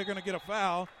dribble, and they're going to get a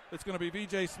foul. It's going to be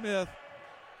V.J. Smith.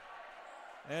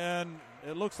 And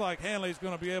it looks like Handley's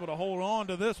going to be able to hold on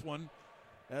to this one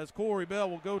as Corey Bell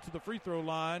will go to the free throw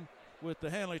line with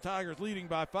the Handley Tigers leading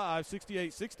by 5,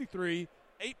 68-63.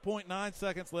 8.9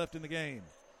 seconds left in the game.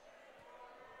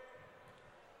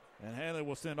 And Handley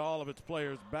will send all of its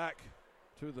players back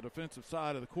to the defensive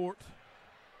side of the court.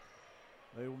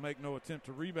 They will make no attempt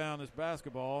to rebound this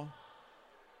basketball.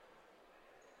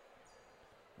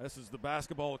 This is the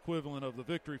basketball equivalent of the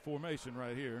victory formation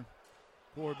right here.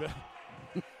 Corey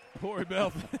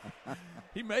Bell,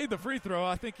 he made the free throw.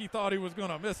 I think he thought he was going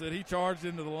to miss it. He charged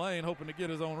into the lane hoping to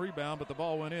get his own rebound, but the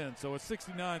ball went in. So it's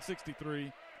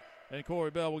 69-63, and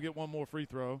Corey Bell will get one more free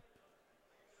throw.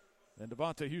 And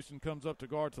Devontae Houston comes up to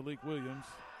guard Talik Williams,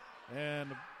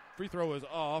 and the free throw is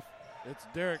off. It's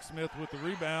Derek Smith with the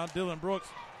rebound. Dylan Brooks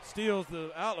steals the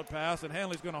outlet pass, and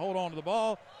Handley's going to hold on to the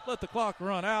ball, let the clock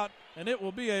run out, and it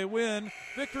will be a win.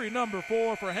 Victory number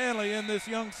 4 for Handley in this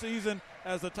young season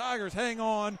as the Tigers hang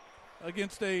on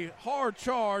against a hard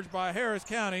charge by Harris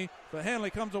County, but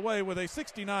Handley comes away with a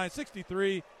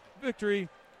 69-63 victory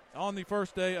on the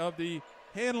first day of the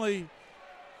Handley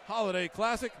Holiday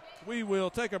Classic. We will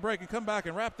take a break and come back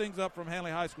and wrap things up from Handley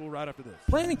High School right after this.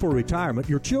 Planning for retirement,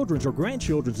 your children's or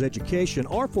grandchildren's education,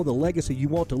 or for the legacy you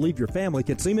want to leave your family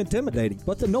can seem intimidating,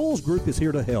 but the Knowles Group is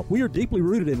here to help. We are deeply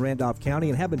rooted in Randolph County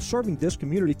and have been serving this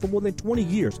community for more than 20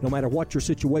 years. No matter what your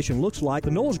situation looks like, the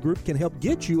Knowles Group can help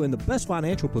get you in the best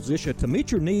financial position to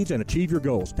meet your needs and achieve your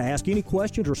goals. To ask any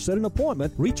questions or set an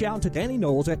appointment, reach out to Danny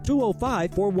Knowles at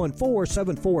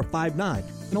 205-414-7459.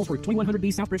 Knowles Group,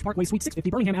 2100B Southbridge Parkway, Suite 650,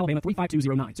 Birmingham, Alabama,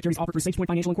 35209. Securities offered through SafePoint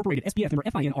Financial Incorporated, SPF member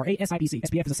FINRA SIPC.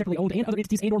 SPF is a separately owned and other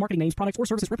entities and/or marketing names, products, or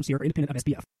services referenced here are independent of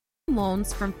SPF.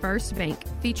 Loans from First Bank,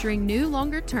 featuring new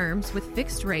longer terms with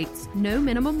fixed rates, no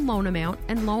minimum loan amount,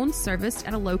 and loans serviced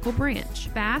at a local branch.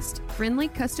 Fast, friendly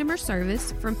customer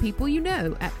service from people you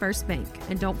know at First Bank.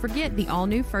 And don't forget the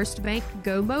all-new First Bank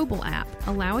Go mobile app,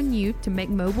 allowing you to make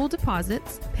mobile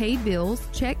deposits, pay bills,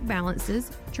 check balances,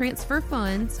 transfer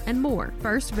funds, and more.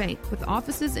 First Bank, with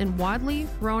offices in Wadley,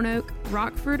 Roanoke,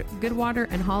 Rockford, Goodwater,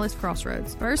 and Hollis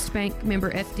Crossroads. First Bank, member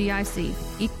FDIC,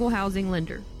 equal housing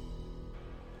lender.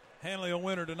 Handley a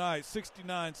winner tonight,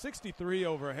 69-63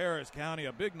 over Harris County.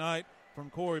 A big night from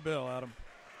Corey Bell, Adam.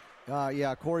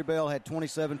 Corey Bell had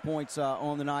 27 points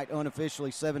on the night,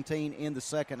 unofficially 17 in the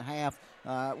second half,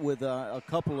 with a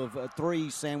couple of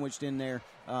threes sandwiched in there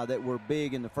that were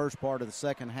big in the first part of the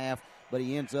second half, but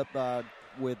he ends up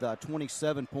with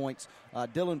 27 points.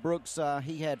 Dylan Brooks,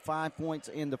 he had 5 points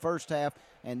in the first half,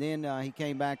 and then he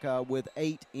came back with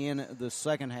 8 in the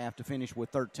second half to finish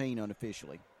with 13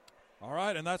 unofficially. All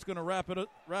right, and that's going to wrap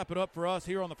it up for us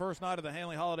here on the first night of the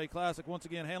Handley Holiday Classic. Once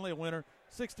again, Handley a winner,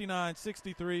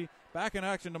 69-63. Back in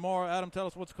action tomorrow. Adam, tell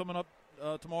us what's coming up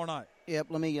tomorrow night. Yep,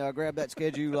 let me grab that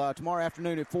schedule. Tomorrow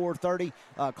afternoon at 4:30,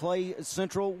 Clay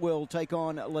Central will take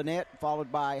on Lynette,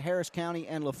 followed by Harris County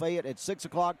and Lafayette at 6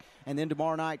 o'clock. And then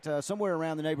tomorrow night, somewhere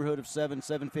around the neighborhood of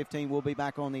 7:15, we'll be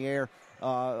back on the air,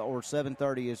 or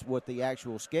 7:30 is what the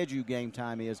actual schedule game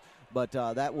time is. But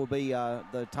that will be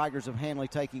the Tigers of Handley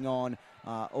taking on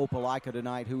Opelika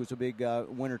tonight, who was a big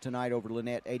winner tonight over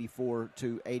Lynette,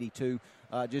 84-82.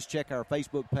 Just check our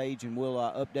Facebook page, and we'll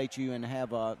update you and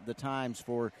have the times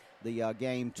for the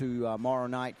game tomorrow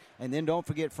night. And then don't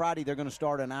forget, Friday they're going to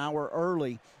start an hour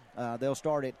early. They'll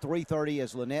start at 3:30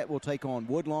 as Lynette will take on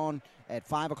Woodlawn. At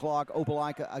 5 o'clock,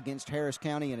 Opelika against Harris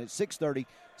County. And at 6:30,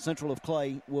 Central of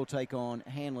Clay will take on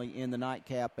Handley in the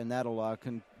nightcap, and that'll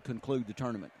conclude the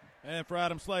tournament. And for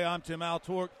Adam Slay, I'm Tim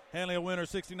Altork. Handley a winner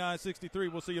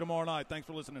 69-63. We'll see you tomorrow night. Thanks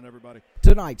for listening, everybody.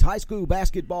 Tonight's high school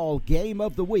basketball game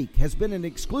of the week has been an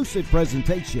exclusive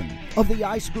presentation of the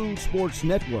iSchool Sports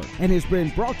Network and has been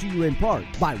brought to you in part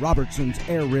by Robertson's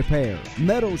Air Repair,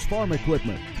 Meadows Farm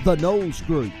Equipment, the Knowles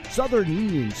Group, Southern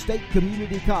Union State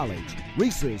Community College,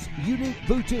 Reese's Unique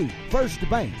Boutique, First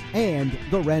Bank, and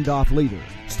the Randolph Leader.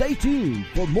 Stay tuned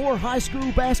for more high school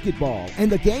basketball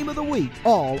and the game of the week,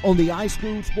 all on the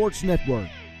iSchool Sports Network.